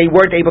 things that they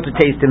weren't able to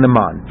taste in the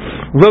man.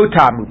 Lo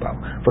tamu bo.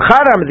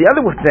 V'chadam, the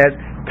other one says,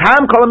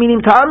 tam kol minim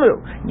tamu.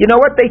 You know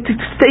what? They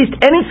taste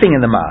anything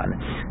in the man.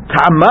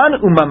 Taman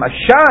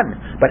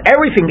umamashan. But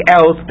everything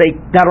else, they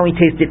not only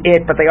tasted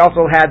it, but they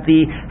also had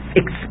the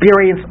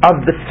experience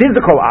of the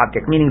physical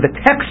object, meaning the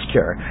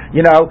texture.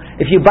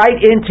 If you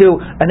bite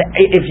into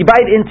if you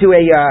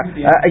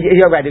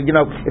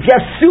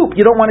have soup,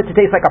 you don't want it to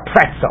taste like a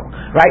pretzel,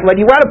 right? When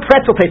you want a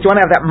pretzel taste, you want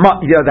to have that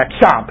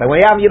chomp. And when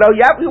you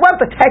want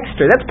the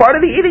texture. That's part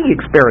of the eating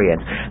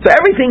experience. So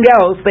everything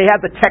else, they had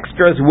the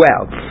texture as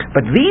well.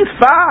 But these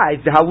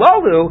 5, the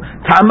halalu,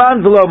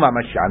 taman v'lo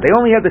mamashan, they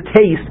only had the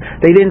taste.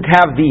 They didn't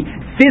have the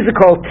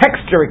physical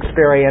texture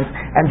experience,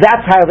 and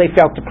that's how they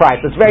felt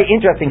deprived. So it's very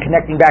interesting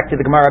connecting back to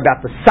the Gemara about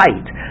the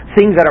sight,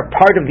 things that are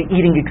part of the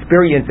eating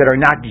experience that are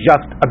not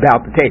just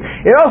about the taste.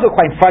 It's also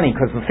quite funny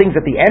because the things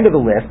at the end of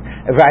the list,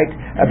 right,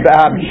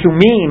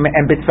 shumim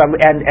and bitzal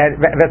and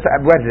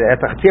what is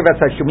it?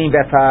 Shumim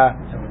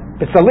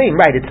Salim,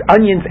 right? It's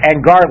onions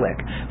and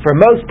garlic. For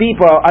most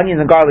people,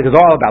 onions and garlic is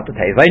all about the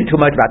taste. I ain't too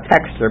much about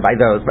texture by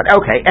those, but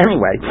okay.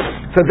 Anyway,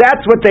 so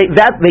that's what they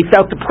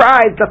felt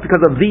deprived just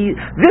because of these.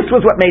 This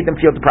was what made them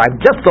feel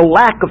deprived, just the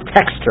lack of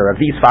texture of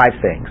these 5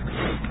 things.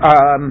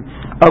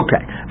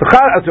 Okay.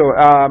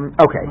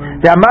 Okay.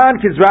 The Aman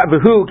Kizra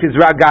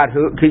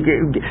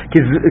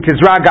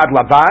Gad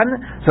Lavan.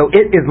 So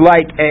it is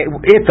like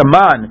its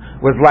Aman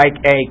was like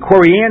a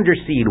coriander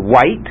seed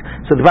white.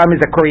 So the problem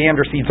is that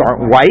coriander seeds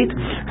aren't white.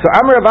 So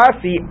Amar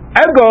Ravasi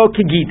Ego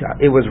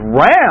Kigita. It was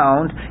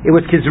round. It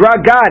was Kizra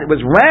Gad. It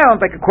was round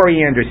like a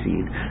coriander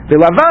seed.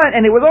 The Lavan,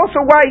 and it was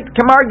also white,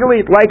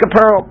 Kamargalit, like a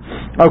pearl.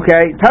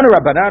 Okay. Tanu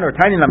Rabbanan or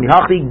Tani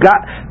Namihachi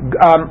Gad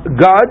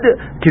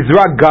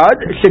Kizra Gad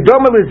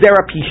Shedoma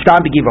Lizera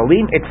Pishtam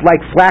Begivolim. It's like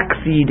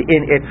flaxseed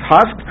in its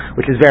husk,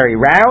 which is very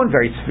round,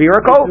 very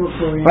spherical.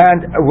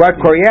 And what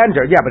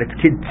coriander? Yeah, but it's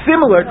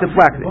similar to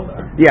flaxseed.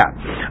 Yeah.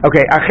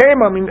 Okay.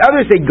 Achema,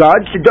 others say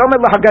Gad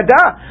Shedoma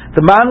LaHaggadah.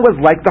 The man was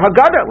like the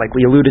Haggadah, like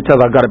we alluded to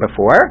the Haggadah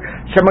before.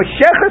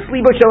 Shemosheches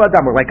Libo Shel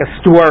Adam, like a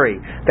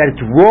story that it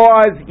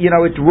draws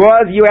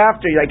you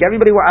after. Like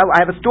everybody,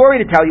 I have a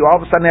story to tell you. All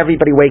of a sudden,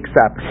 everybody wakes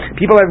up.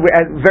 People are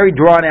very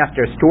drawn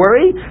after a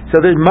story, so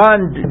the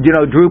man,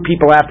 drew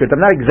people after it. I'm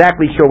not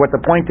exactly sure what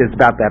the point is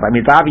about that. I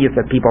mean, it's obvious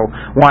that people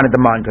wanted the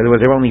man because it was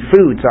their only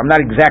food. So I'm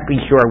not exactly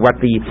sure what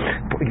the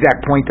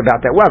exact point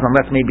about that was,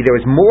 unless maybe there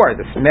was more.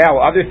 The smell,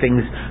 other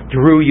things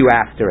drew you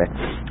after it.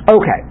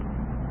 Okay.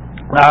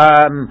 It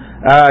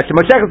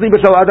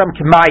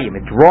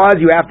draws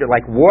you after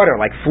like water,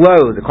 like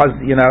flows, because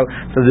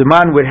so the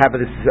man would have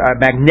this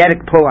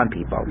magnetic pull on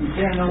people. You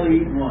can't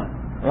only eat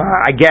one.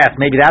 I guess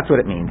maybe that's what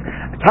it means.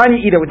 Tanya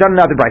Ida, we've done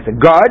another brisa.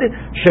 God,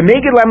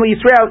 Shemeged Lam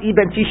Yisrael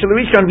Iben Tisha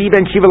L'Rishon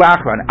V'Iben Shiva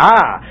L'Achron.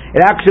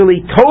 It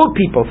actually told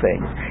people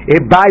things.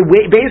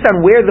 Based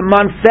on where the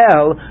man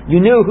fell,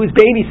 you knew whose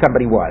baby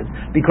somebody was,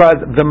 because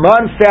the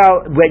man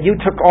fell when you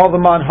took all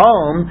the man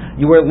home.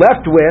 You were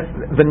left with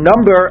the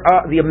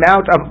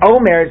amount of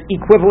omers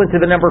equivalent to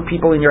the number of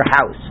people in your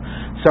house.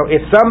 So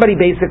if somebody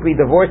basically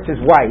divorced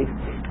his wife,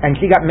 and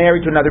she got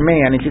married to another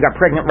man, and she got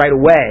pregnant right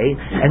away,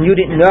 and you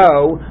didn't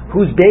know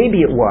whose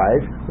baby it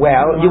was,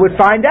 Well, you would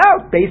find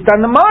out based on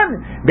the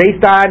man,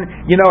 based on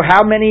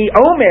how many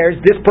omers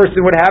this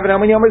person would have and how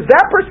many omers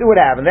that person would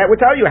have, and that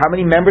would tell you how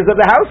many members of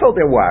the household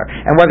there were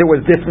and whether it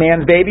was this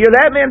man's baby or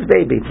that man's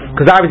baby,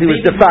 because obviously it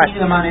was defined.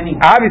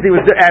 Obviously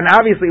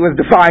it was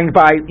defined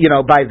by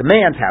the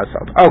man's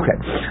household.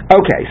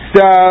 Okay.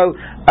 So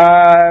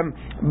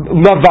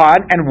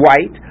Lavan and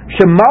white.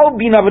 Shemal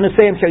bina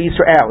v'nusayim shel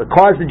Yisrael. It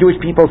caused the Jewish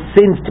people's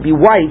sins to be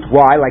white.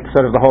 Why? Like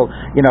sort of the whole,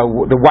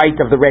 the white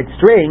of the red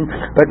string.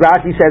 But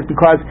Rashi says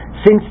because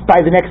since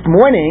by the next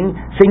morning,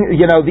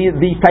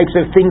 these types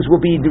of things will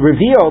be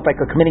revealed,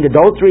 like committing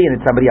adultery and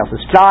it's somebody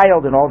else's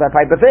child and all that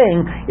type of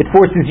thing, it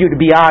forces you to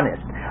be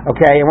honest.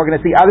 Okay, and we're going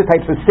to see other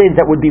types of sins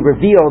that would be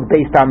revealed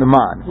based on the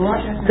man.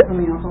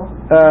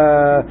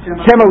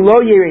 Shema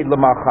lo yirid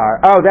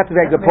l'machar. Oh, that's a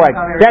very good point.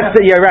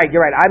 You're right.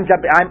 I'm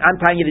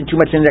tying it in too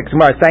much in the next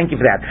Gemara. Thank you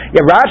for that.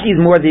 Yeah, Rashi is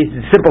more the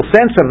simple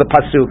sense of the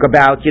pasuk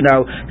about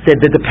said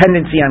the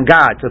dependency on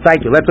God. So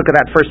thank you. Let's look at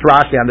that first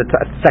Rashi on the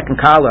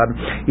second column.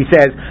 He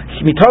says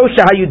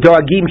Mitosha hayu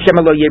doagim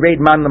shema lo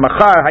yirid man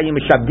l'machar hayu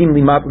mishabdim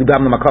libam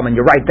l'makom. And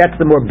you're right. That's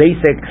the more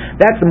basic.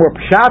 That's the more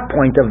pshat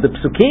point of the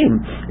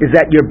psukim. Is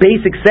that your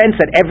basic sense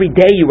that every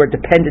day you were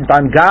dependent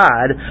on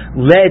God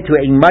led to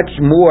a much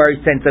more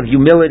sense of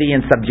humility and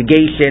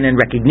subjugation and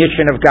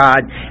recognition of God,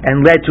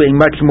 and led to a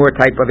much more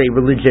type of a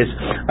religious,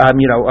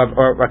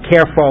 or a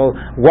careful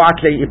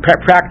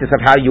practice of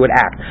how you would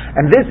act.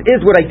 And this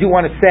is what I do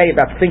want to say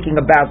about thinking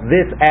about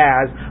this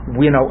as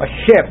a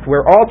shift.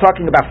 We're all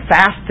talking about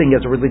fasting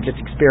as a religious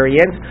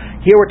experience.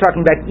 Here we're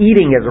talking about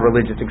eating as a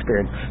religious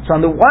experience. So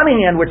on the one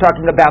hand, we're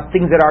talking about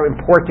things that are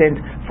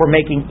important for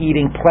making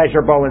eating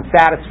pleasurable and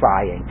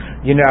satisfying.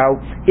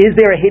 Is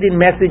there a hidden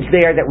message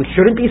there that we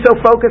shouldn't be so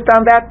focused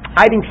on that?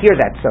 I didn't hear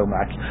that so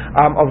much.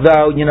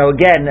 Although,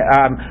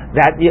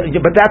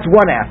 but that's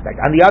one aspect.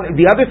 On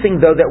the other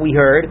thing though that we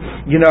heard,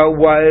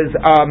 was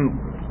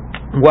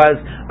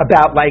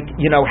about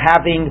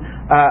having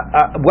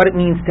what it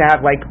means to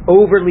have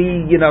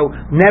overly,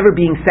 never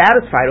being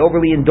satisfied,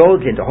 overly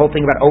indulgent, the whole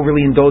thing about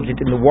overly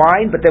indulgent in the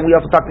wine, but then we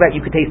also talked about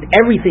you could taste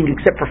everything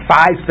except for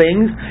 5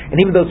 things,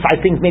 and even those 5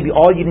 things, maybe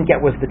all you didn't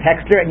get was the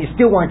texture, and you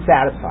still weren't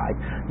satisfied.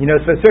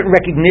 So a certain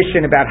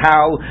recognition about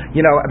how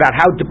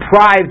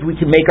deprived we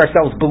can make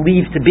ourselves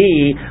believe to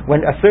be,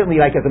 when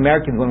certainly as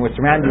Americans, when we're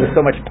surrounded with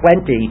so much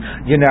plenty,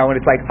 and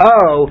it's like,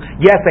 oh,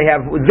 yes, they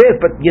have this,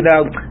 but,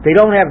 they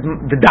don't have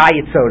the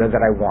diet soda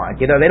that I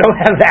want, they don't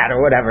have that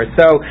or whatever.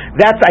 So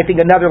that's, I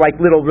think, another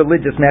little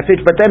religious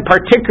message. But then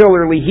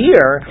particularly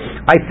here,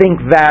 I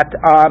think that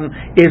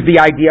is the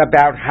idea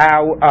about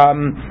how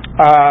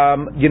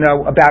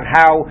about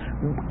how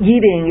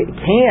eating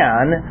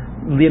can.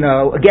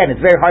 Again, it's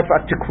very hard for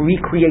us to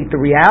recreate the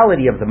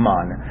reality of the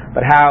man,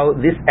 but how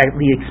the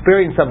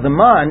experience of the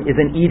man is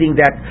an eating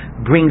that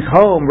brings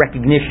home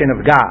recognition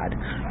of God,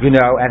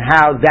 and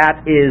how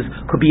that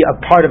could be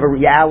a part of a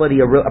reality,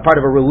 a part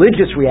of a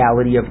religious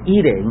reality of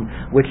eating,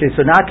 which is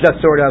so not just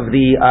sort of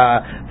the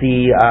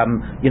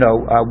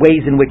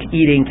ways in which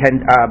eating can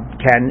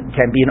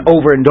be an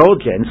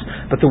overindulgence,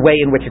 but the way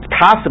in which it's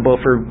possible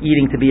for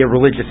eating to be a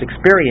religious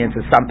experience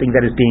is something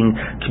that is being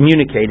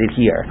communicated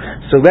here.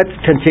 So let's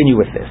continue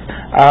with this.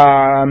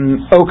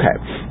 Okay.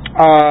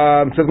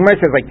 So the Gemara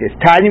says like this: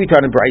 Tanya, we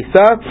taught in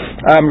Brisa.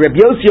 Reb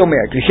Yossi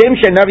Omer, Kishem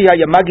shenavi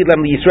hayamagid lem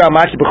liyisrael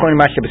mashe b'chonim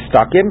mashe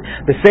b'stakim.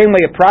 The same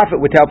way a prophet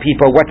would tell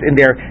people what's in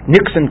their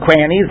nooks and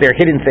crannies, their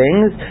hidden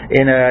things,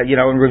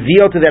 and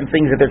reveal to them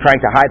things that they're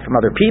trying to hide from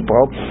other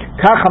people.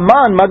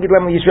 Kachaman magid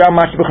lem liyisrael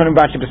mashe b'chonim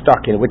mashe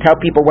b'stakim. It would tell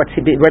people what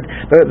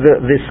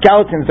the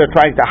skeletons they're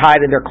trying to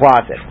hide in their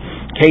closet.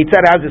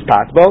 Ketzad, how is this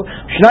possible?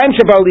 Shnaim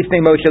shabau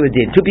lifnei Moshe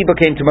l'din. 2 people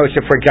came to Moshe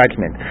for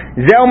judgment.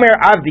 Zeh omer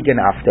avdi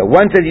ganafta.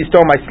 One says, you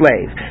stole my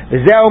slave.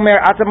 Zeh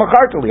omer ata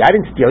machartali. I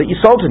didn't steal it, you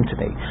sold him to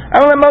me.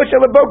 Amar Moshe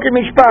leboker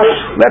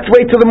mishpat. Let's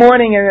wait till the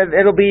morning and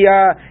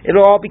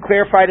it'll all be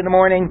clarified in the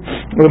morning.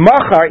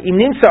 L'machar im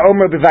nimsa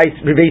omer b'veis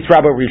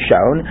rabbo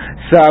rishon.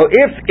 So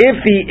if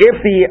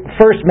the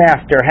first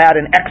master had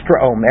an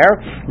extra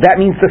omer,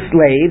 that means the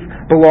slave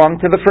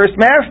belonged to the first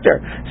master.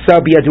 So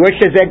biyadu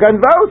shezeh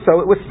ganvo. So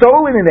it was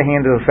stolen in the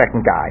hand of the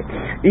second guy.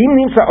 If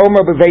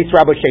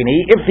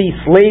the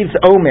slave's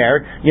omer,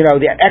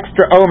 the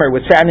extra omer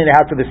was found in the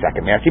house of the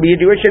second master, you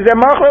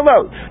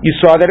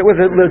saw that it was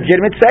a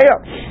legitimate sale.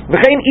 The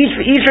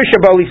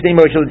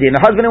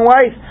husband and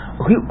wife,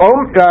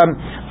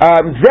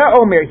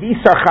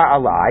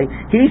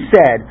 he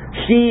said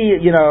she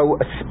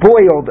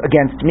spoiled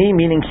against me,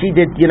 meaning she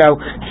did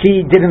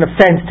an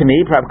offense to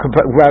me,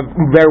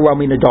 very well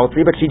mean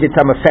adultery, but she did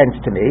some offense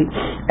to me,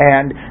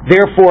 and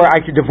therefore I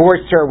should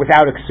divorce her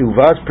without a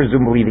ksuva, is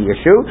presumably the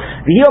issue.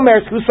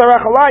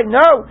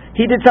 No,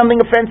 he did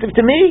something offensive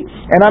to me,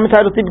 and I'm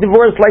entitled to be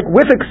divorced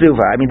with a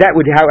ksuva. I mean, that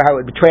would how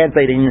it would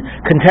translate in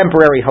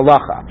contemporary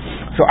halacha.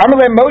 So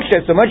Amalei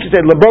Moshe, so Moshe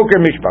said, Leboker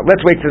Mishpat,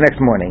 let's wait till the next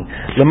morning.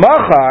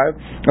 Lamachar,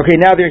 okay,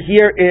 now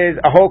here is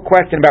a whole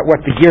question about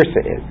what the girsa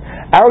is.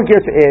 Our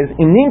girsa is,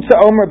 Imnimsa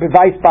Omer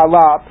B'vais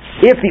Balab,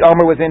 if the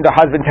Omer was in the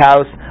husband's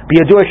house,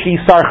 B'yadua She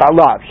Sarch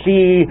Alav,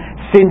 she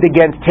sinned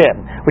against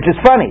him, which is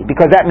funny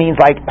because that means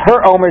like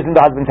her Omer's in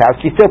the husband's house,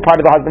 she's still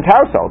part of the husband's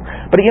household.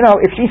 But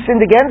if she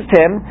sinned against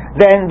him,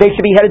 then they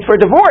should be headed for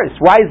a divorce.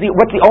 What's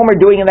the Omer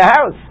doing in the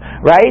house?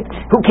 Right?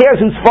 Who cares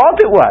whose fault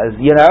it was?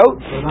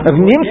 If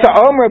Nimsa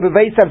Omer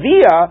b'Beis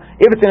Avia,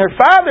 if it's in her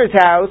father's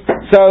house,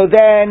 so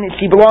then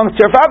she belongs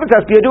to her father's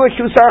house. It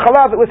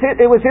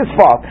was his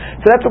fault.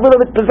 So that's a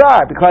little bit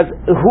bizarre because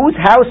whose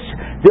house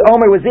the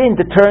Omer was in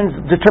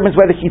determines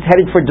whether she's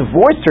headed for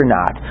divorce or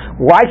not.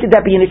 Why should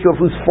that be an issue of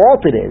whose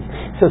fault it is?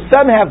 So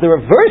some have the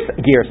reverse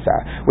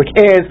girsa, which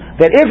is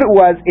that if it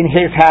was in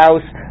his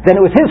house, then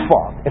it was his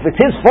fault. If it's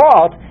his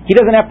fault, he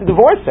doesn't have to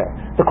divorce her.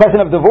 The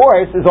question of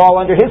divorce is all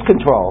under his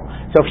control.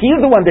 So if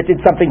he's the one that did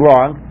something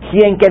wrong,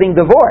 he ain't getting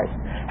divorced.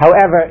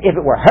 However, if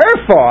it were her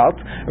fault,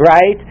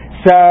 right,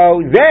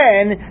 so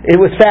then it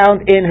was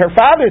found in her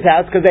father's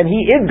house because then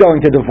he is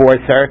going to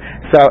divorce her.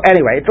 So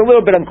anyway, it's a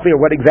little bit unclear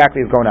what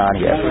exactly is going on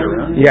here.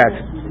 Yes.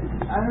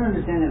 I don't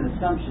understand an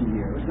assumption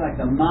here. It's like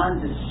the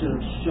man just sort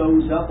of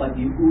shows up like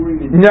the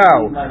Urim and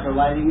No. like they're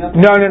lighting up.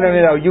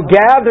 No. You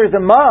gather the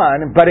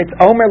man, but it's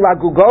Omer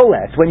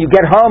Lagugoles. When you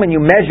get home and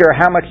you measure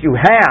how much you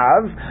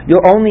have,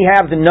 you'll only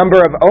have the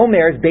number of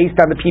Omers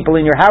based on the people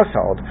in your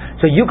household.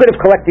 So you could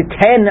have collected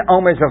 10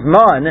 Omers of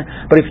man,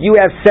 but if you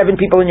have 7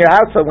 people in your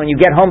household, when you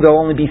get home, there'll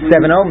only be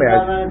 7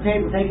 Omers. On the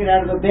table, take it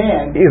out of the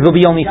bag. It'll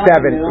be only 7.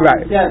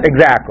 Right. 7.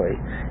 Exactly.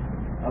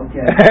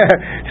 Okay.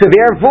 So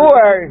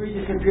therefore, we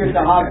just compared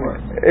to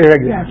Hogwarts.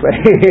 Exactly.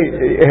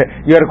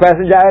 You had a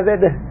question,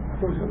 Jonathan?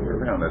 It goes the other way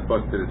around. I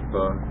thought that if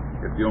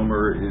the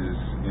Omer is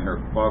in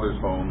her father's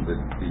home, that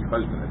the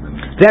husband had been.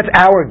 That's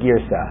our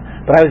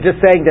girsa. But I was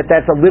just saying that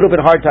that's a little bit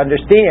hard to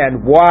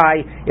understand.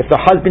 Why, if the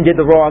husband did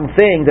the wrong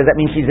thing, does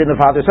that mean she's in the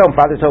father's home?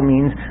 Father's home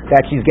means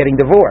that she's getting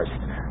divorced.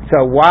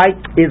 So why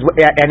is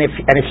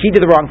if she did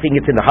the wrong thing,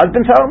 it's in the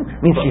husband's home?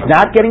 Means she's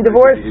not getting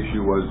divorced. The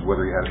issue was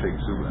whether he had to take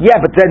ksuba. Yeah,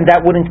 but then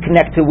that wouldn't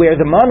connect to where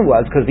the man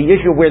was, because the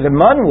issue of where the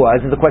man was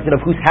is the question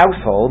of whose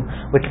household.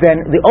 Which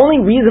then the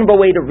only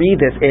reasonable way to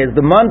read this is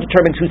the man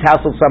determines whose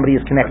household somebody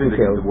is connected to.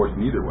 They're getting divorced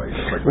in either way.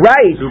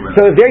 Right.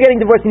 So if they're getting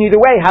divorced in either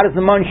way, how does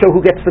the man show who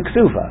gets the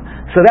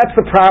ksuva? So that's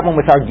the problem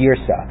with our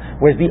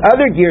girsa. Whereas the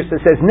other girsa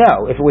says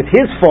no. If it was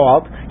his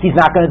fault, he's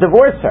not going to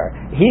divorce her.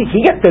 He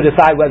gets to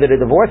decide whether to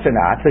divorce or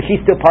not. So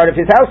she's still part of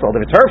his household.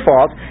 If it's her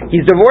fault,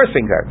 he's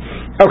divorcing her.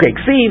 Okay,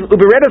 Ksiv,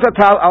 Uberedas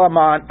Atal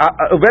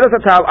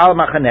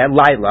Alamachaneh,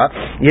 Laila,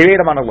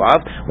 Yeredam on a love.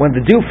 When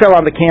the dew fell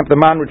on the camp,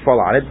 the man would fall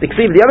on it. The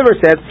Ksiv, the other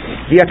verse says,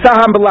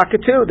 Yatzaham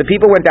Balakatu, the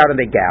people went out and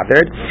they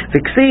gathered.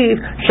 The Ksiv,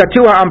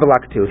 Shatuha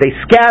Ambalakatu, they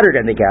scattered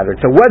and they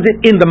gathered. So was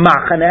it in the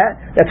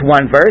Machaneh? That's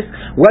one verse.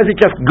 Was it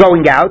just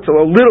going out,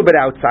 so a little bit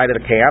outside of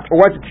the camp?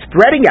 Or was it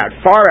spreading out,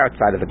 far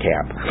outside of the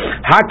camp?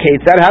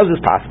 Haketz, how is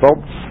this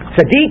possible?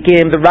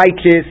 Tzadikim, the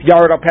righteous,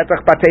 Yared al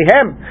Petach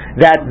Batehem,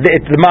 that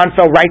the man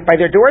fell right by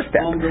their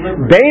doorstep.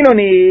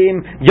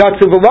 Beinonim,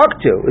 Yatsu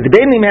V'loktu, the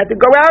Beinonim had to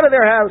go out of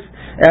their house.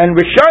 And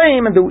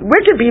Rishonim and the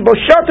wicked people,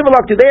 Shatu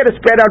V'loktu, they had to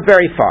spread out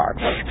very far.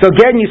 So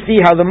again, you see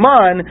how the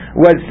man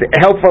was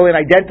helpful in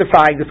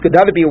identifying, this could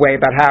never be a way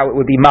about how it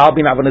would be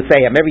Malbim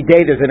Avonaseyim. Every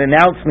day there's an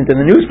announcement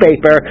in the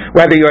newspaper,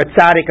 whether you're a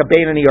tzaddik, a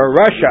Beinoni, or a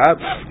Russia,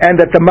 and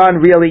that the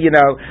man really,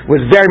 was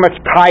very much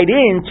tied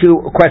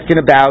into a question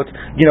about,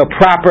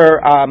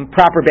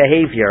 proper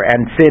behavior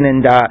and sin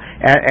and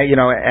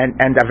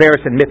averis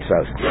and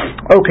mitzvos.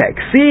 Okay,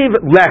 ksiv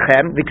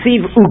lechem, the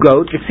ksiv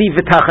ugot, the ksiv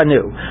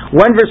v'tachanu.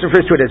 One verse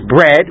refers to it as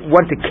bread,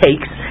 one to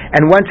cakes,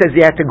 and one says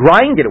you had to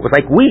grind it. It was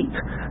like wheat.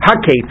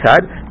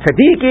 Haketzad,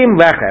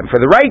 tzadikim lechem. For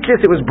the righteous,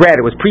 it was bread.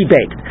 It was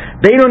pre-baked.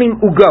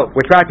 Beinonim ugot,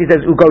 which Rashi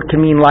says ugot can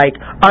mean like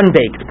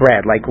unbaked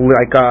bread, like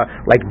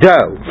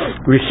dough.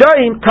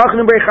 Rishonim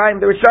tachanum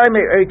b'rechaim. The Rishonim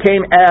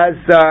came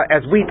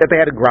as wheat that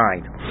they had to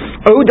grind.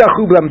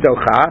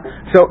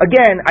 So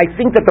again, I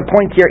think that the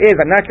point here is,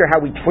 I'm not sure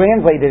how we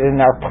translate it in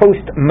our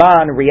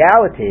post-man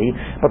reality,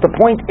 but the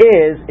point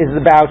is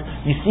about,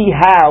 you see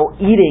how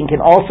eating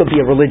can also be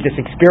a religious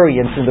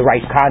experience in the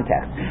right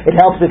context. It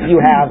helps if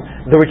you have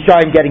the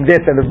Rishonim getting this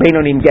and the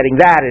Beinonim getting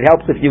that. It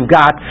helps if you've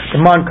got the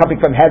man coming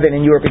from heaven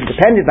and you're being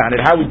dependent on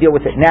it. How we deal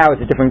with it now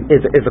is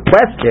a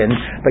question,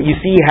 but you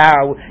see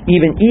how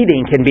even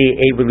eating can be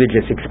a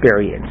religious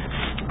experience.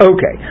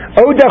 Okay.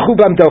 Odachu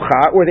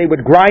b'mdocha, or they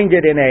would grind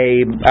it in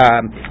a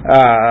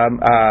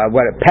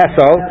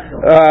pestle.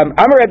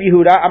 Amar Rabbi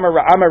Yehuda,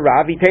 Amar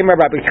Rav, Yitemar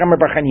Rabbi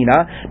Chamer bar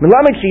Chanina,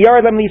 Melamed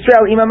sheyarad lam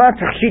Yisrael imamat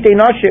tachshitei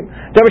nashim.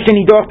 Davar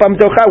shenidoch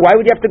b'mdocha. Why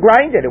would you have to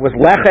grind it? It was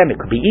lechem. It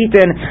could be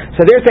eaten.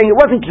 So they're saying it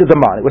wasn't just the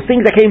man. It was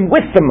things that came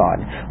with the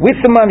man. With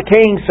the man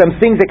came some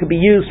things that could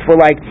be used for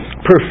like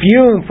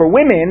perfume for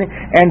women,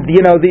 and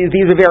these are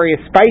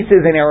various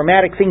spices and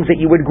aromatic things that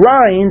you would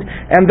grind,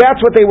 and that's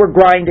what they were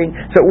grinding.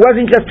 So it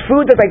wasn't just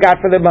food that they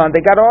got for the man. They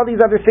got all these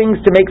other things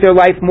to make their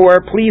life more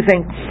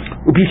pleasing.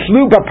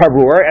 ubishlu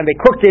parur, and they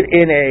cooked it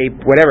in a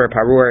whatever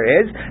parur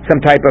is,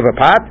 some type of a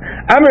pot.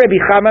 Amar Rabbi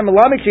Chama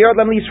Melamik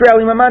sheyard lam Yisrael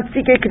imaman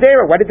tzike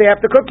kedera. Why did they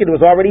have to cook it? It was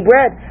already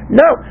bread.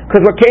 No,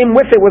 because what came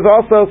with it was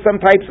also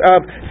some types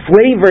of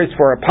flavors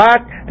for a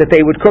pot that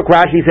they would cook.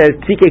 Rashi says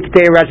tzike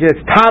kedera. Rashi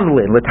says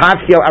tamlin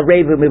l'tavshil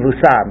arev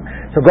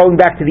l'mivusam. So going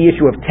back to the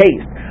issue of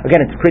taste.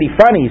 Again, it's pretty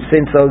funny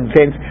since we're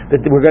going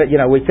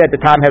to, we said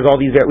the Tom has all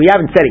these. We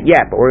haven't said it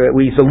yet, but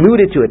we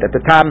alluded to it that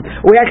the Tom.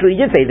 We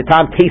actually did say the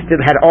Tom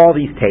had all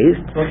these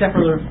tastes. Well, except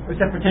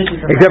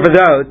for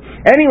those.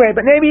 Anyway,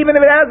 but maybe even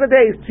if it has a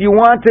taste, you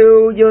want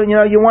to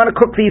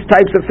cook these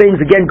types of things.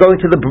 Again, going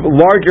to the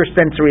larger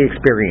sensory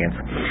experience.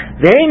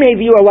 They may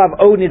view a love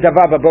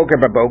nidava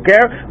baboker.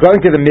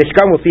 Going to the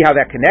Mishkan, we'll see how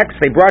that connects.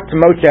 They brought to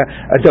Moshe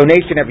a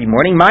donation every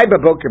morning. My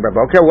baboker.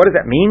 What does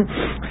that mean?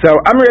 So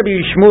Amar Rabbi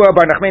Shmuel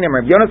bar Nachman Amar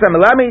Rabbi Yonasan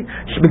Melami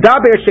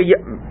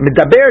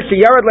Medaber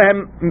sheyarad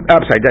lehem.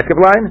 Sorry, did I skip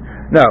a line?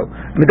 No.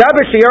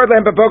 Medaber sheyarad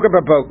lehem baboker.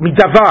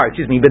 Midavar.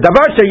 Excuse me.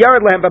 Medavar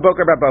sheyarad lehem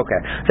baboker.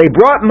 They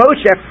brought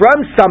Moshe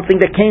from something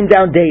that came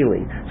down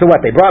daily. So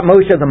what? They brought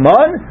Moshe the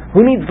man.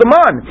 Who needs the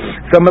man?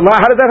 So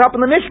how does that help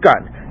in the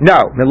Mishkan?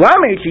 No.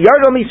 Melami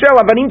sheyarad lehem Yisrael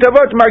avanim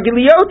tavot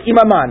margiliot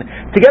imaman.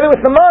 Together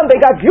with the man, they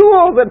got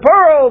jewels and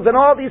pearls and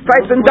all these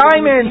types of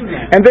diamonds,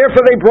 and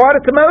therefore they brought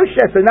it to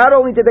Moshe. So not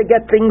only did they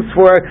get things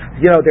for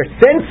their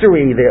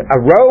sensory, the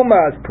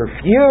aromas,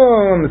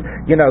 perfumes,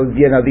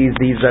 these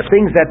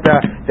things that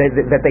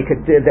they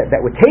could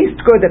that would taste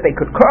good, that they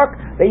could cook.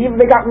 They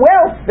got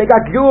wealth, they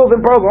got jewels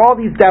and pearls, all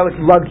these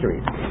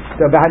luxuries.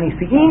 So the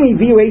Hanisiim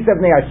viu Eis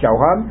Avnei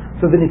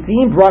HaShoham. So the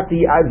Nisiim brought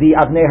the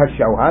Avnei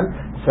HaShoham.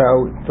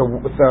 So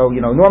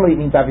normally it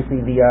means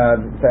obviously the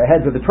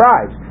heads of the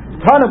tribes.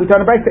 Tana, we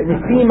talk about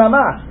Nisiim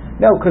Mamash.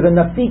 No, because a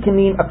Nasi can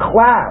mean a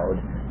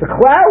cloud. The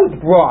clouds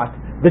brought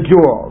the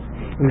jewels.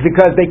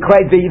 Because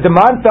the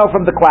man fell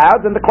from the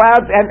clouds,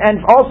 and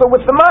also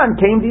with the man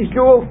came these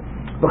jewels.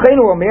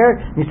 Clouds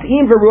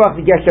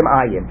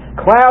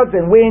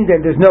and wind,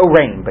 and there's no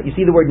rain. But you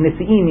see the word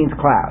Nisi'im means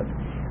clouds.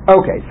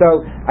 Okay,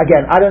 so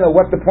again, I don't know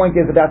what the point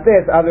is about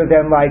this, other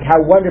than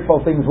how wonderful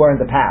things were in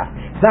the past.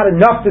 It's not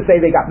enough to say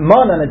they got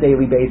mun on a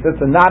daily basis,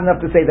 and not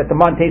enough to say that the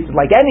mun tasted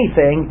like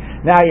anything.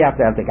 Now you have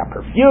to have, they got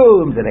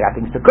perfumes, and they got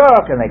things to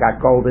cook, and they got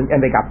gold,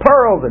 and they got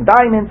pearls and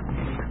diamonds.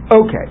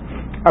 Okay.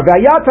 It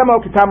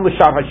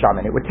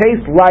would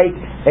taste like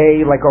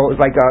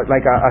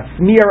a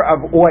smear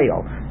of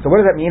oil. So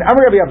what does that mean? So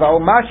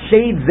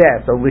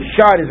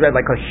lishad is read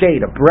like a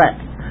shade, a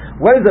breast.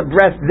 What is a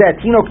breast? The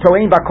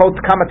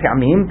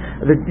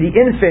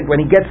infant,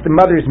 when he gets the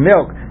mother's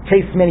milk,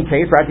 tastes many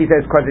tastes. Rashi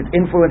says because it's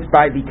influenced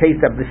by the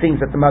taste of the things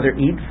that the mother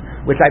eats,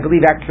 which I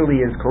believe actually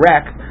is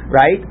correct,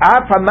 right?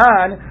 The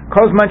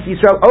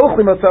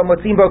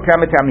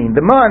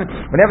man,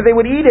 whenever they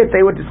would eat it,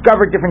 they would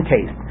discover different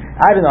tastes.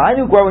 I don't know. I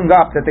knew growing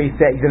up that they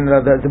said,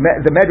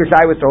 the medrash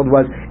I was told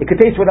was it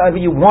could taste whatever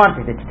you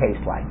wanted it to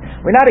taste like.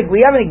 We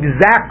haven't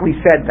exactly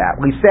said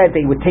that. We said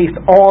they would taste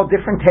all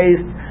different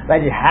tastes.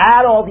 That it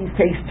had all these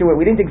tastes to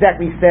it. We didn't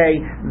exactly say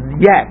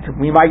yet.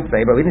 We might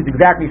say, but we didn't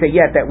exactly say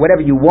yet that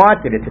whatever you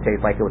wanted it to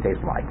taste like, it would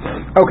taste like.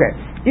 Okay.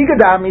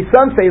 Ikadami.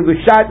 Some say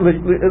l'shade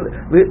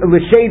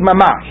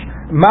mamash.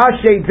 No,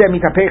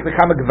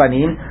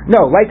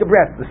 like a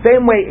breast. The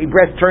same way a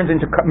breast turns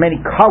into many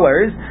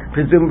colors,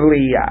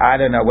 presumably, I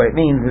don't know what it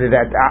means,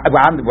 that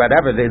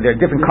whatever, there are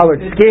different colored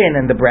skin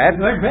in the breast.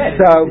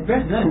 So, is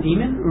breast not a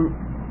demon?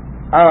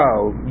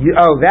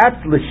 That's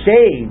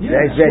l'shade.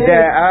 Yeah,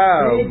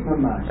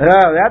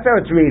 that's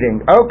how it's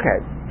reading. Okay.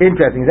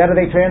 Interesting. Is that how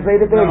they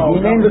translated it? No,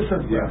 demon?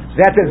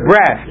 That says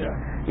breast.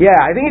 Yeah,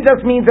 I think it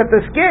just means that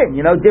the skin,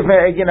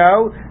 different,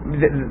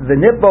 the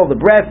nipple, the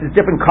breast is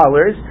different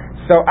colors.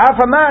 So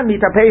afaman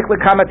mitapech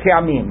lekama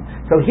te'amim.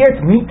 So here it's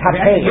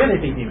mitapech.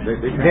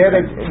 There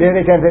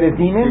they translate as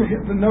demon.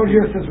 The note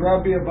here says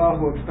Rabbi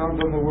Abahu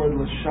expounds on the word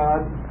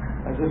lashad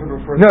as if it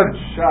refers to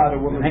shad, a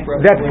woman's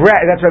breast.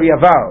 That's Rabbi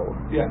Abahu.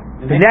 Yeah.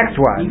 The next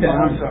one.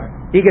 I'm sorry.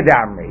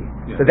 Igadamri.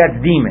 Yeah. So that's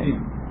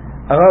demon.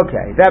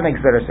 Okay, that makes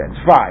better sense.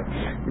 Fine.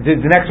 The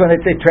next one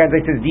it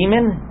translates as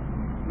demon?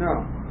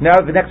 No,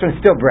 the next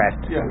one's still breast.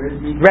 Yeah.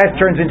 Breast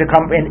turns into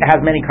has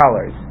many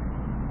colors.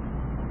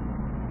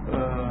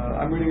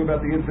 I'm reading about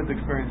the infant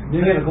experience.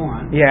 Go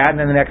on. Yeah, and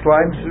then the next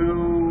one.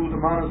 To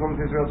the man as long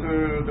as Israel.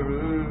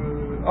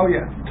 Oh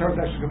yeah, the term's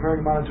actually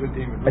comparing man to a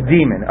demon. A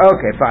demon.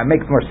 Okay, fine,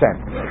 makes more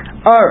sense.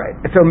 All right,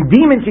 so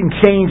demon can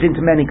change into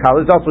many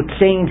colors. Also,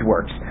 change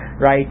works,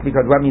 right?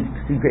 Because what means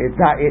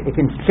it's not. It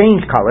can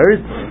change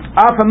colors.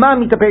 The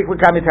man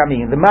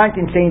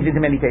can change into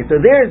many tastes. So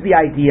there's the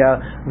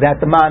idea that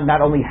the man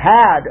not only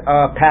had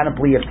a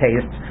panoply of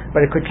tastes,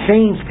 but it could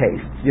change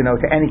tastes,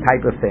 to any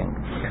type of thing.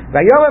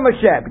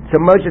 So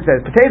Moshe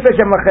says,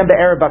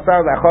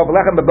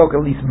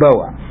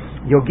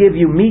 He'll give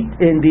you meat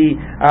in the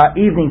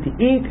evening to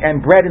eat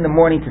and bread in the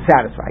morning to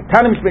satisfy.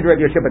 Tanim Shmid Rav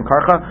Yosef ben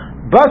Karcha.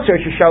 Basar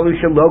Shishalu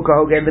Shaloko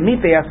Hogan, the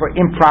meat they asked for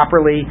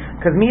improperly,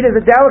 because meat is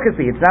a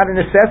delicacy, it's not a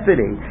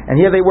necessity. And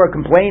here they were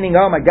complaining,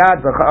 oh my God,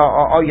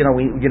 all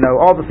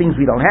the things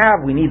we don't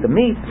have, we need the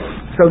meat.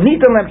 So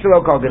Nitan Lem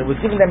Shaloko Hogan, it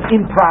was giving them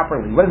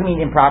improperly. What does it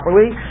mean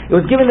improperly? It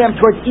was giving them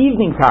towards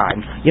evening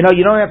time. You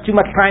don't have too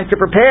much time to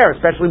prepare,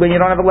 especially when you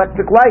don't have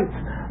electric lights.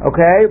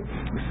 Okay?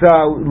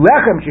 So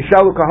Lechem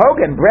Shishalu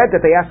Kahogan, bread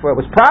that they asked for, it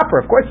was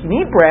proper. Of course you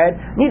need bread.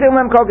 Nitan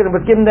Lem Kahogan, it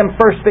was giving them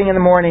first thing in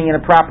the morning in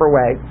a proper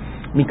way.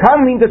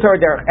 Mikam means the Torah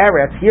derech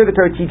eretz. Here the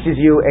Torah teaches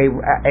you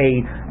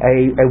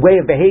a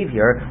way of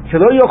behavior. You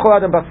should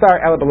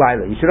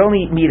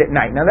only eat meat at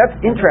night. Now that's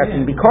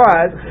interesting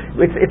because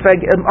it's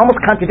like almost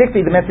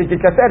contradicting the message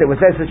that just said. It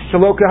says it's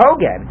Shelo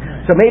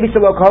Kahogan. So maybe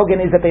Shelo Kahogan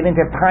is that they didn't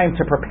have time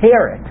to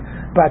prepare it,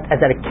 but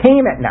that it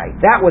came at night.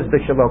 That was the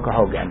Shelo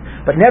Kahogan.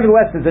 But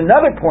nevertheless, there's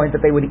another point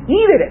that they would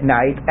eat it at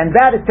night, and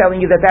that is telling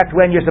you that that's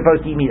when you're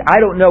supposed to eat meat. I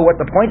don't know what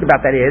the point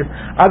about that is,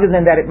 other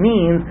than that it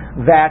means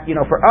that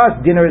for us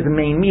dinner is the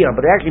main meal.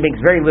 But it actually makes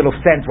very little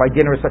sense why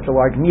dinner is such a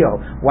large meal.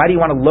 Why do you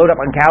want to load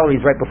up on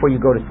calories right before you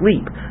go to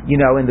sleep?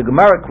 In the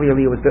Gemara,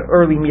 clearly it was the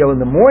early meal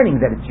in the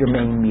morning that it's your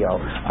main meal.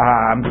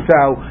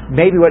 So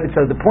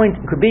the point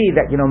could be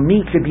that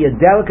meat should be a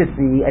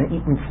delicacy and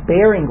eaten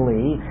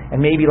sparingly,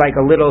 and maybe like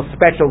a little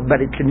special, but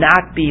it should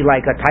not be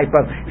like a type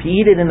of, if you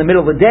eat it in the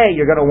middle of the day,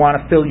 you're going to want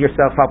to fill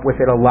yourself up with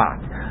it a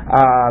lot.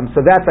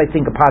 So that's, I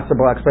think, a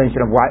possible explanation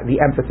of why the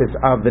emphasis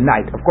of the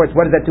night. Of course,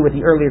 what does that do with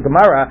the earlier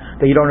Gemara,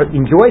 that you don't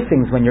enjoy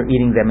things when you're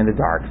eating them in the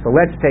dark? So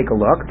let's take a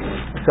look.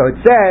 So it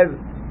says,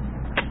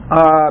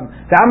 didn't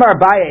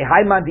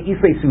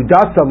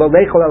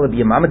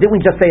we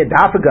just say a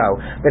daf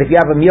ago that if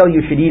you have a meal you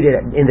should eat it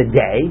in the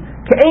day?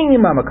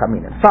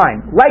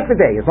 Fine, like the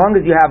day, as long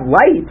as you have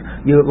light,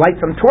 you light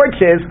some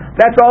torches,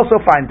 that's also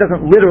fine. It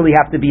doesn't literally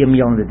have to be a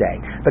meal in the day,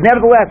 but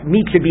nevertheless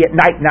meat should be at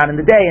night, not in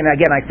the day. And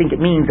again, I think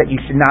it means that you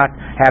should not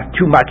have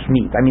too much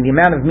meat. I mean, the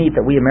amount of meat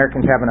that we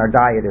Americans have in our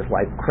diet is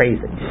like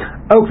crazy.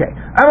 Okay,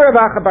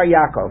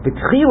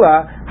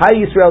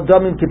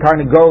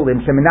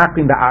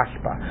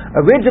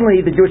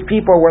 originally the Jewish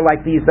people were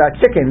like these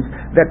chickens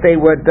that they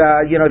would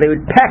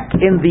peck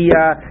in the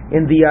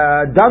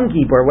dung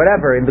heap or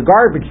whatever, in the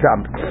garbage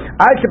dump.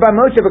 Until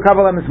Moshe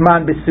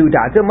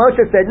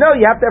said, no,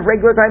 you have to have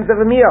regular times of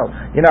a meal.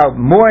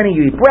 Morning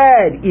you eat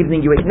bread,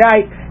 evening you eat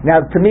night.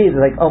 Now to me it's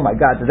like, oh my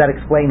God, does that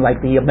explain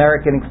like the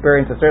American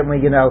experience? Or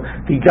certainly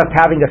the just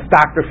having a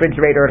stocked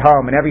refrigerator at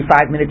home and every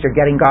 5 minutes you're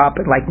getting up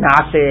and like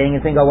noshing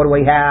and saying, oh, what do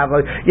we have?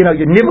 Or,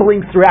 you're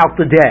nibbling throughout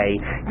the day.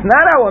 It's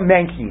not how a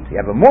mensch eats. You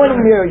have a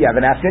morning meal, you have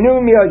an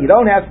afternoon meal, you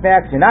don't have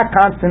snacks, you're not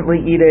constantly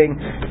eating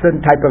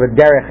some type of a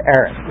derech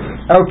eretz.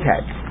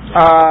 Okay.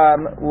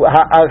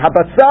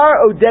 Habasar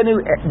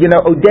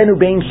odenu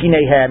bein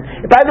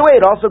shinehem. By the way,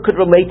 it also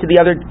could relate to the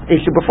other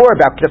issue before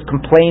about just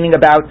complaining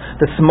about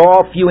the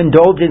small few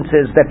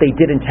indulgences that they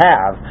didn't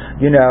have.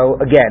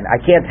 Again, I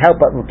can't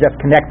help but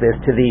just connect this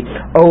to the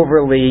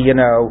overly,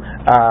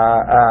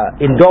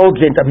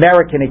 indulgent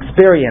American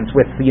experience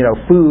with,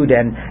 food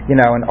and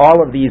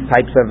all of these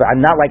types of. I'm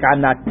not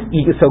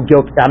so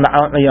guilty. I'm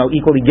not,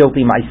 equally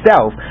guilty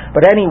myself.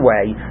 But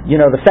anyway,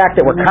 the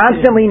fact that we're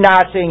constantly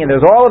noshing and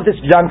there's all of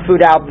this junk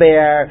food out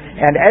there,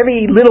 and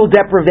every little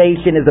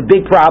deprivation is a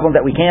big problem that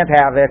we can't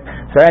have it.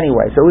 So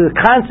anyway, they were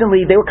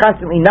constantly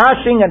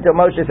noshing until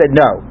Moshe said,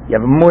 no, you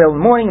have a meal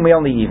in the morning, a meal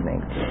in the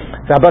evening.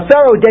 So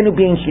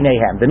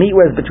the meat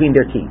was between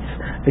their teeth.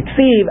 For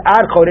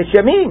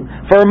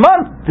a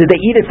month. Did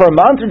they eat it for a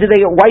month, or did they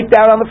get wiped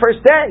out on the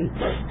first day?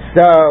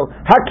 So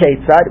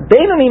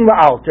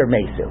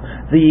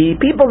the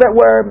people that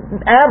were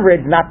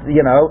average,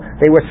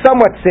 they were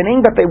somewhat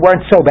sinning, but they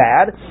weren't so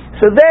bad.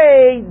 So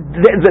their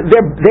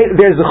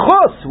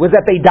chus was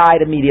that they died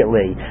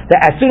immediately.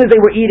 That as soon as they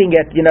were eating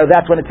it,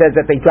 that's when it says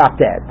that they dropped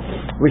dead.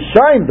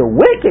 Rishaim, the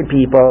wicked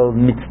people,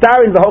 they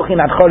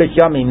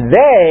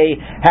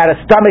had a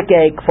stomach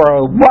ache for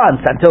a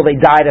month until they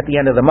died at the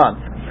end of the month.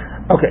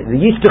 Okay, the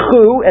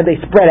yishtachu, and they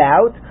spread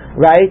out,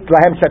 right?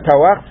 Lahem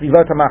shatoach,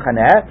 svivot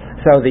hamachaneh.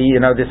 So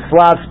this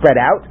Slav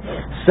spread out.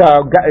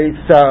 Or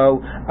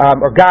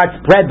God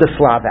spread the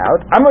Slav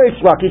out. Amar Reish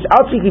Lakish,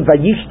 al tziki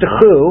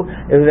vayishtachu,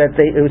 that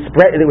it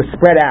was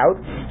spread out.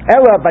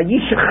 Ela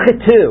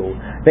vayishchitu,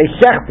 they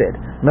shechted.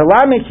 They were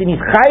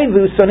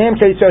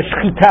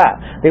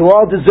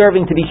all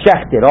deserving to be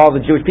shechted, all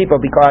the Jewish people,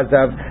 because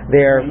of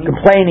their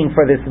complaining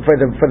for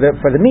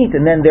the meat,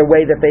 and then their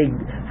way that they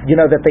the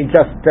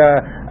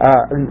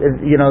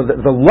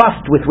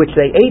lust with which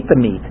they ate the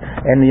meat,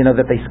 and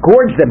that they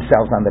scourged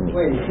themselves on the meat.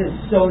 Wait, it says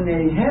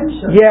sonehem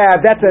shel.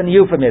 Yeah, that's an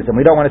euphemism.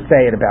 We don't want to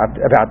say it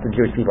about the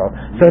Jewish people.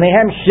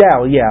 Sonehem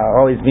shel,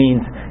 always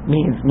means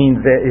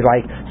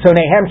like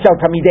sonehem shel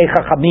tamidei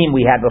chachamim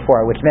we had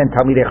before, which meant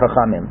tamidei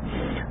chachamim.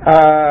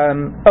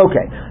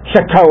 Okay.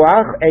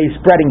 Shatoach, a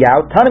spreading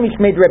out. Tanamish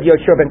made Rabbi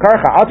Yoshua ben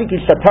Karcha. I'll take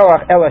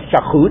Shatoach ela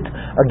shachut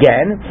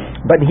again,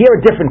 but here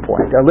a different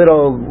point, a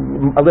little,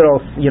 less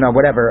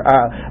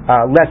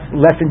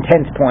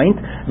intense point.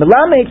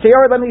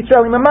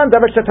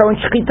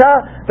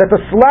 That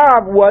the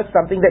slav was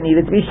something that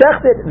needed to be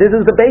shechted. This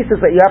is the basis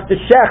that you have to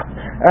shecht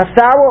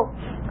fowl.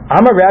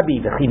 Amar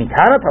Rabbi,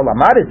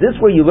 is this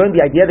where you learn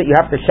the idea that you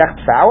have to shecht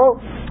fowl?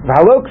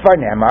 V'halok kfar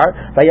nemar,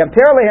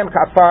 vayamter lehem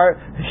kafar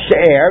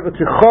she'er,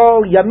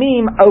 v'tichol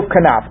yamim of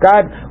kanaf.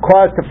 God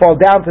caused to fall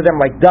down to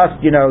them like dust,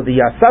 the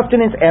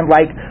sustenance, and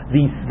like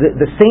the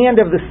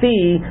sand of the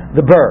sea,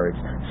 the birds.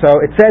 So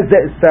it says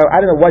that. So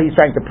I don't know what he's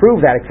trying to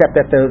prove that, except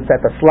that the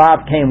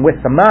slav came with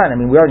the man. I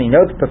mean, we already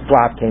know that the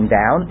slav came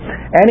down.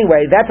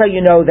 Anyway, that's how you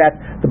know that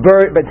the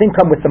bird, but it didn't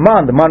come with the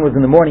man. The man was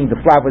in the morning, the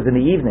slav was in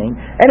the evening.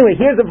 Anyway,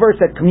 here's a verse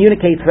that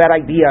communicates that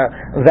idea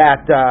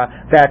that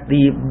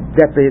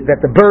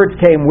the birds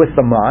came with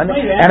the man.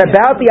 And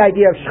about the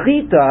idea of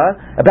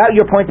shchita, about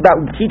your point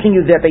about teaching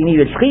you that they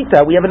needed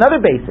shchita, we have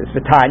another basis.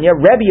 V'tanya,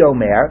 Rebbe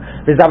Omer,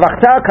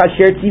 v'zavachta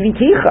kasher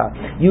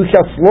tziviticha. You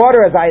shall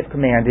slaughter as I have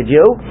commanded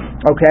you.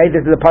 Okay,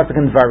 this is a pasuk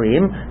in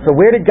Dvarim. So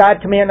where did God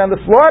command on the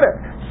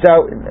slaughter?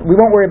 So we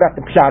won't worry about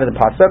the pshat of the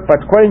pasuk,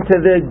 but according to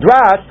the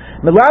drash,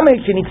 Moshe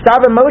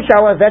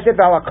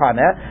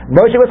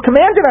was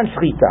commanded on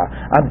shchita,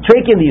 on the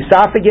trachea and the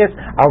esophagus,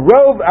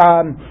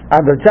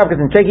 on the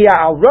esophagus and trachea,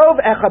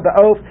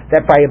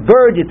 that by a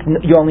bird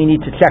you only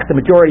need to check the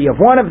majority of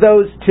one of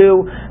those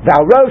two,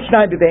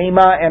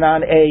 and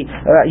on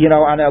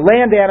a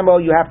land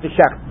animal you have to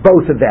check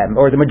both of them,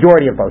 or the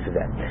majority of both of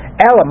them.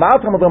 So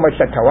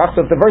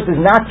if the verse is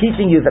not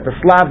teaching you that the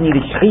Slav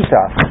needed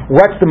shchita,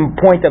 what's the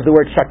point of the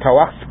word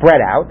shatoach,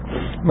 spread out?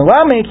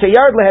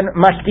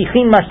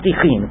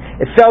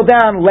 It fell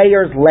down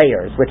layers,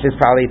 which is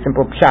probably a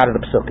simple pshat of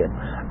the psukim.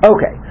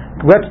 Okay,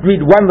 let's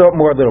read one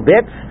little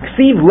bit.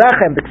 Ksiv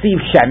lechem, ksiv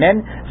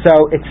shemen.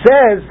 So it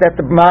says that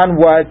the man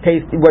was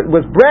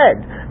bread,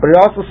 but it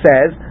also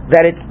says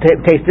that it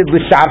tasted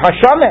l'shav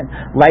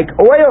hashamen, like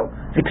oil.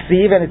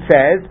 Ksiv, and it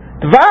says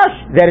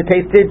dvash, that it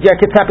tasted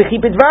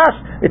dvash.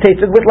 It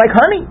tasted with like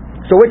honey.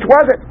 So which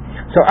was it?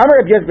 So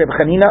Amar Rabbi Yosef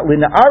Chanina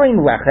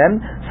lina'arim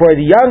lechem, for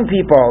the young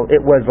people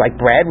it was like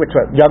bread, which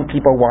what young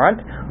people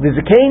want. The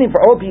zakanim, for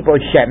old people,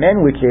 is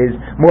shemen, which is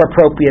more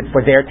appropriate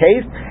for their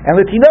taste.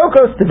 And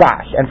l'tinokos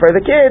dvash, and for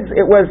the kids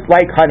it was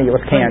like honey, it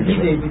was candy.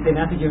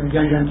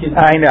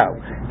 I know.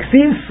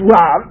 Ksiv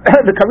Slav,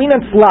 the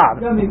Karina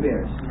Slav.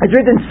 It's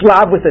written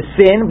Slav with a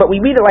sin, but we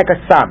read it like a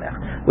samech.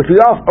 Which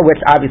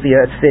obviously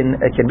a sin,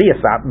 it can be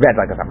read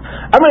like a samech.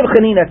 Amar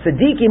Chanina,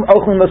 tzadikim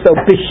ochlim loso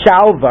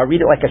bishalva,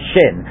 read it like a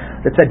shin.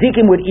 The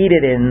tzadikim would eat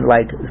it in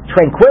like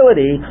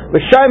tranquility.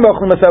 Rishayim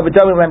ochlim loso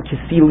v'domim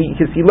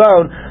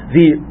kisilon.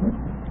 The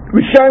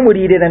Rishayim would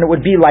eat it and it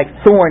would be like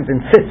thorns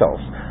and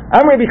thistles.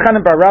 Amar Rabbi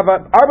Chanan bar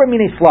Rava, arba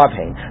mini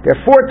slavhein. There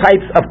are 4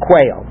 types of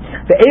quail.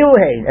 The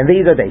eluhein, and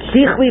these are they: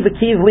 shichli,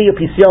 v'kivli,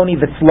 v'pisioni,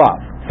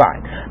 v'slav.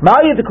 Fine.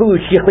 Ma'aliyah dekulu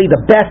shichli,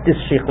 the best is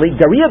shichli.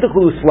 Gariyah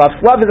dekulu slav.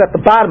 Slav is at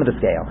the bottom of the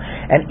scale,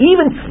 and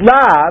even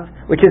slav,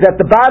 which is at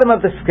the bottom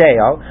of the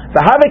scale,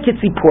 Zahava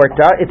kitzi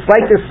porta, it's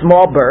like this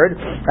small bird.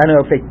 I don't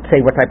know if they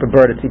say what type of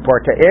bird a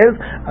porta is.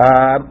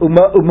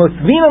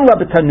 Umosvinan la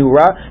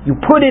b'tanura, you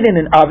put it in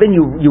an oven,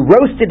 you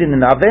roast it in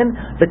an oven,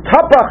 the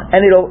tapach,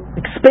 and it'll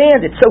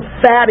expand. It's so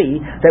fatty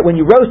that when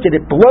you roast it,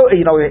 it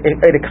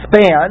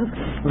expands.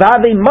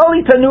 V'ave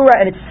mali tanura,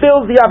 and it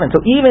fills the oven. So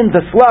even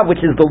the slav,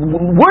 which is the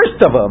worst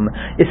of them,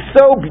 is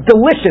so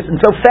delicious and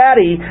so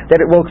fatty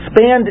that it will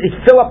expand,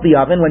 fill up the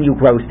oven when you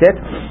roast it.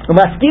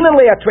 Umaskinan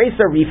le atrace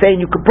and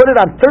you could put it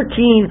on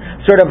 13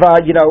 sort of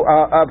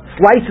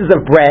slices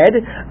of bread.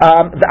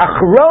 The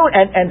achron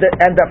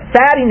and the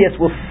fattiness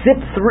will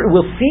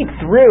seep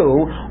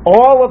through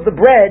all of the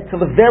bread to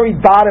the very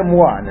bottom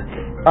one.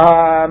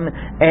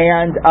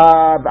 And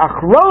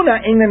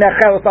achrona in the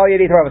nechel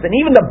and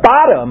even the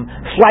bottom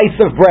slice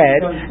of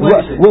bread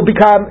will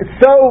become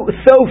so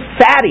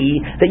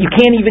fatty that you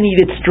can't even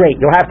eat it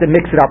straight. You'll have to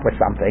mix it up with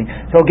something.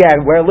 So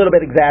again, we're a little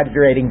bit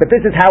exaggerating, but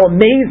this is how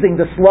amazing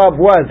the slav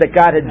was that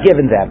God had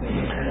given them.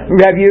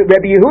 Rabbi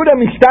Yehuda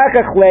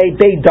mishtachach le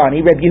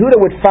beidani. Rabbi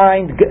Yehuda would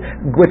find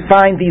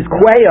these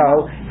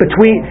quail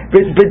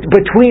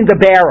between the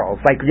barrels.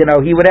 Like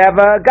he would have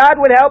God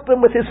would help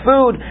him with his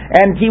food,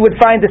 and he would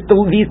find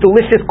these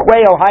delicious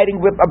quail hiding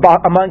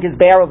among his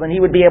barrels, and he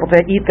would be able to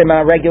eat them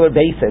on a regular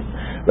basis.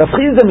 Rav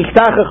Chizda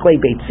mishtachach le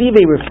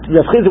beitzive.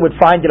 Rav Chizda would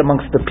find it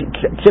amongst the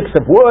chips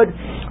of wood.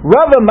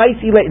 Rava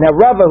Maisi le. Now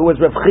Rava, who was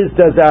Rav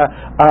Chizda's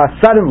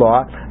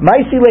son-in-law,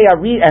 Maisi le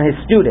Ari, and his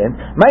student,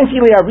 Maisi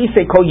le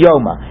Arise kol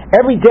yoma.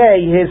 Every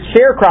day his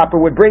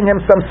sharecropper would bring him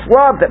some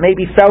slav that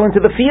maybe fell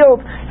into the field.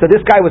 So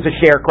this guy was a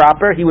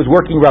sharecropper. He was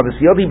working Rava's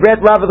field. He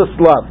bred Rava the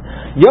slav.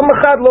 Yom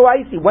echad lo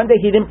aisi. One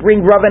day he didn't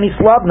bring Rav any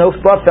slav. No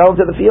slav fell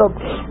into the field.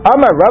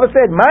 Amar, Rava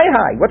said, "My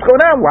hi, what's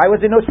going on? Why was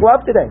there no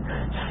slav today?"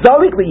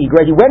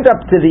 He went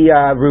up to the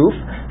roof,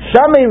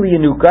 Shamei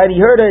liyanuka, and he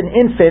heard an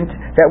infant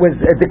that was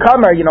the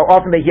Kamar.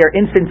 Often they hear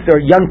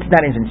young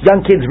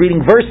kids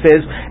reading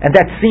verses, and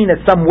that's seen as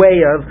some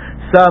way of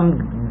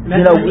some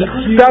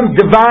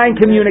divine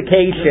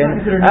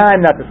communication.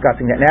 I'm not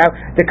discussing that now.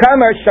 The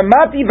Kamar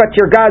Shamati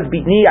Vatirgaz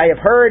Bitni, I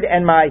have heard,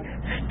 and my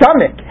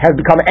stomach has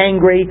become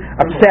angry,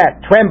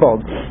 upset,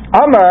 trembled.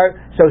 Amar,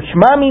 so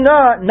Shma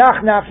Mina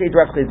Nach Nach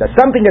Rav Chizda.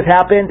 Something has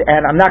happened,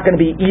 and I'm not going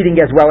to be eating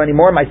as well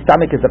anymore. My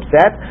stomach is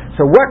upset.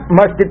 So what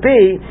must it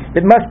be?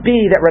 It must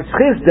be that Rav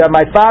Chizda,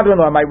 my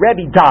father-in-law, my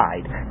Rebbe,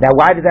 died. Now,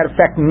 why does that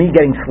affect me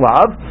getting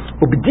slav?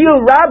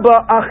 Ubdil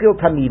Rabba Achil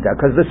Tamida,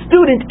 because the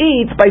student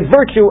eats by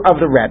virtue of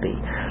the Rebbe.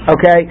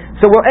 Okay,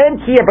 so we'll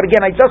end here, but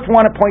again, I just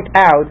want to point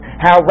out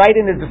how right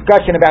in the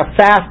discussion about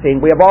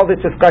fasting, we have all this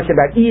discussion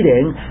about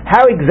eating.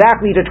 How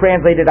exactly to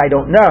translate it, I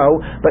don't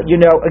know, but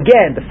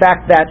again, the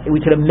fact that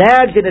we could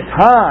imagine a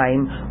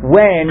time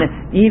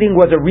when eating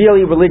was a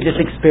really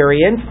religious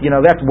experience,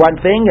 that's one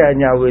thing,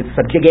 it's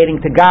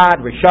subjugating to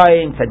God,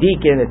 Rishayim,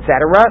 Tzaddikim,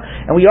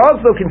 etc. And we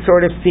also can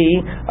sort of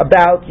see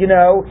about,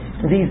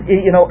 these,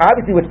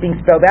 obviously what's being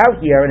spelled out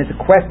here, and it's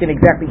a question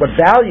exactly what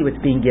value it's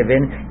being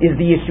given, is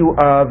the issue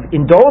of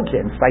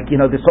indulgence. Like,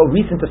 this whole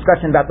recent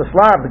discussion about the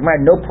Slav, the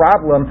Gemara had no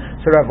problem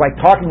sort of like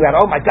talking about,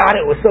 oh my God,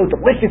 it was so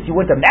delicious, you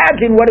wouldn't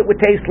imagine what it would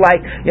taste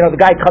like. The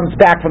guy comes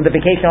back from the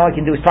vacation, all he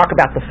can do is talk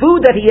about the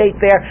food that he ate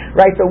there,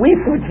 right? So we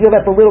would feel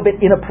that's a little bit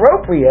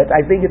inappropriate.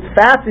 I think it's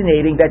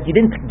fascinating that you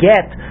didn't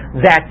get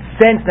that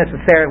sense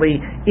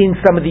necessarily in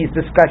some of these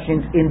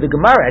discussions in the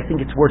Gemara. I think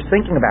it's worth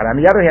thinking about. On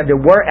the other hand,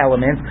 there were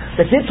elements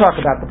that did talk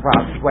about the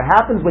problems. What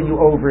happens when you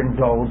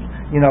overindulge,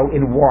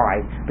 in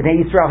wine?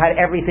 Bnei Yisrael had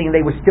everything, and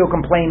they were still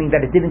complaining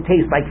that it didn't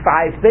taste like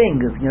 5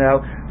 things,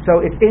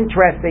 So it's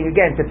interesting,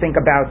 again, to think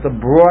about the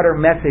broader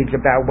message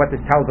about what this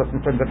tells us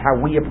in terms of how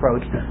we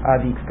approach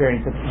the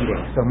experience of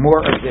eating. So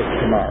more of this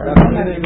tomorrow.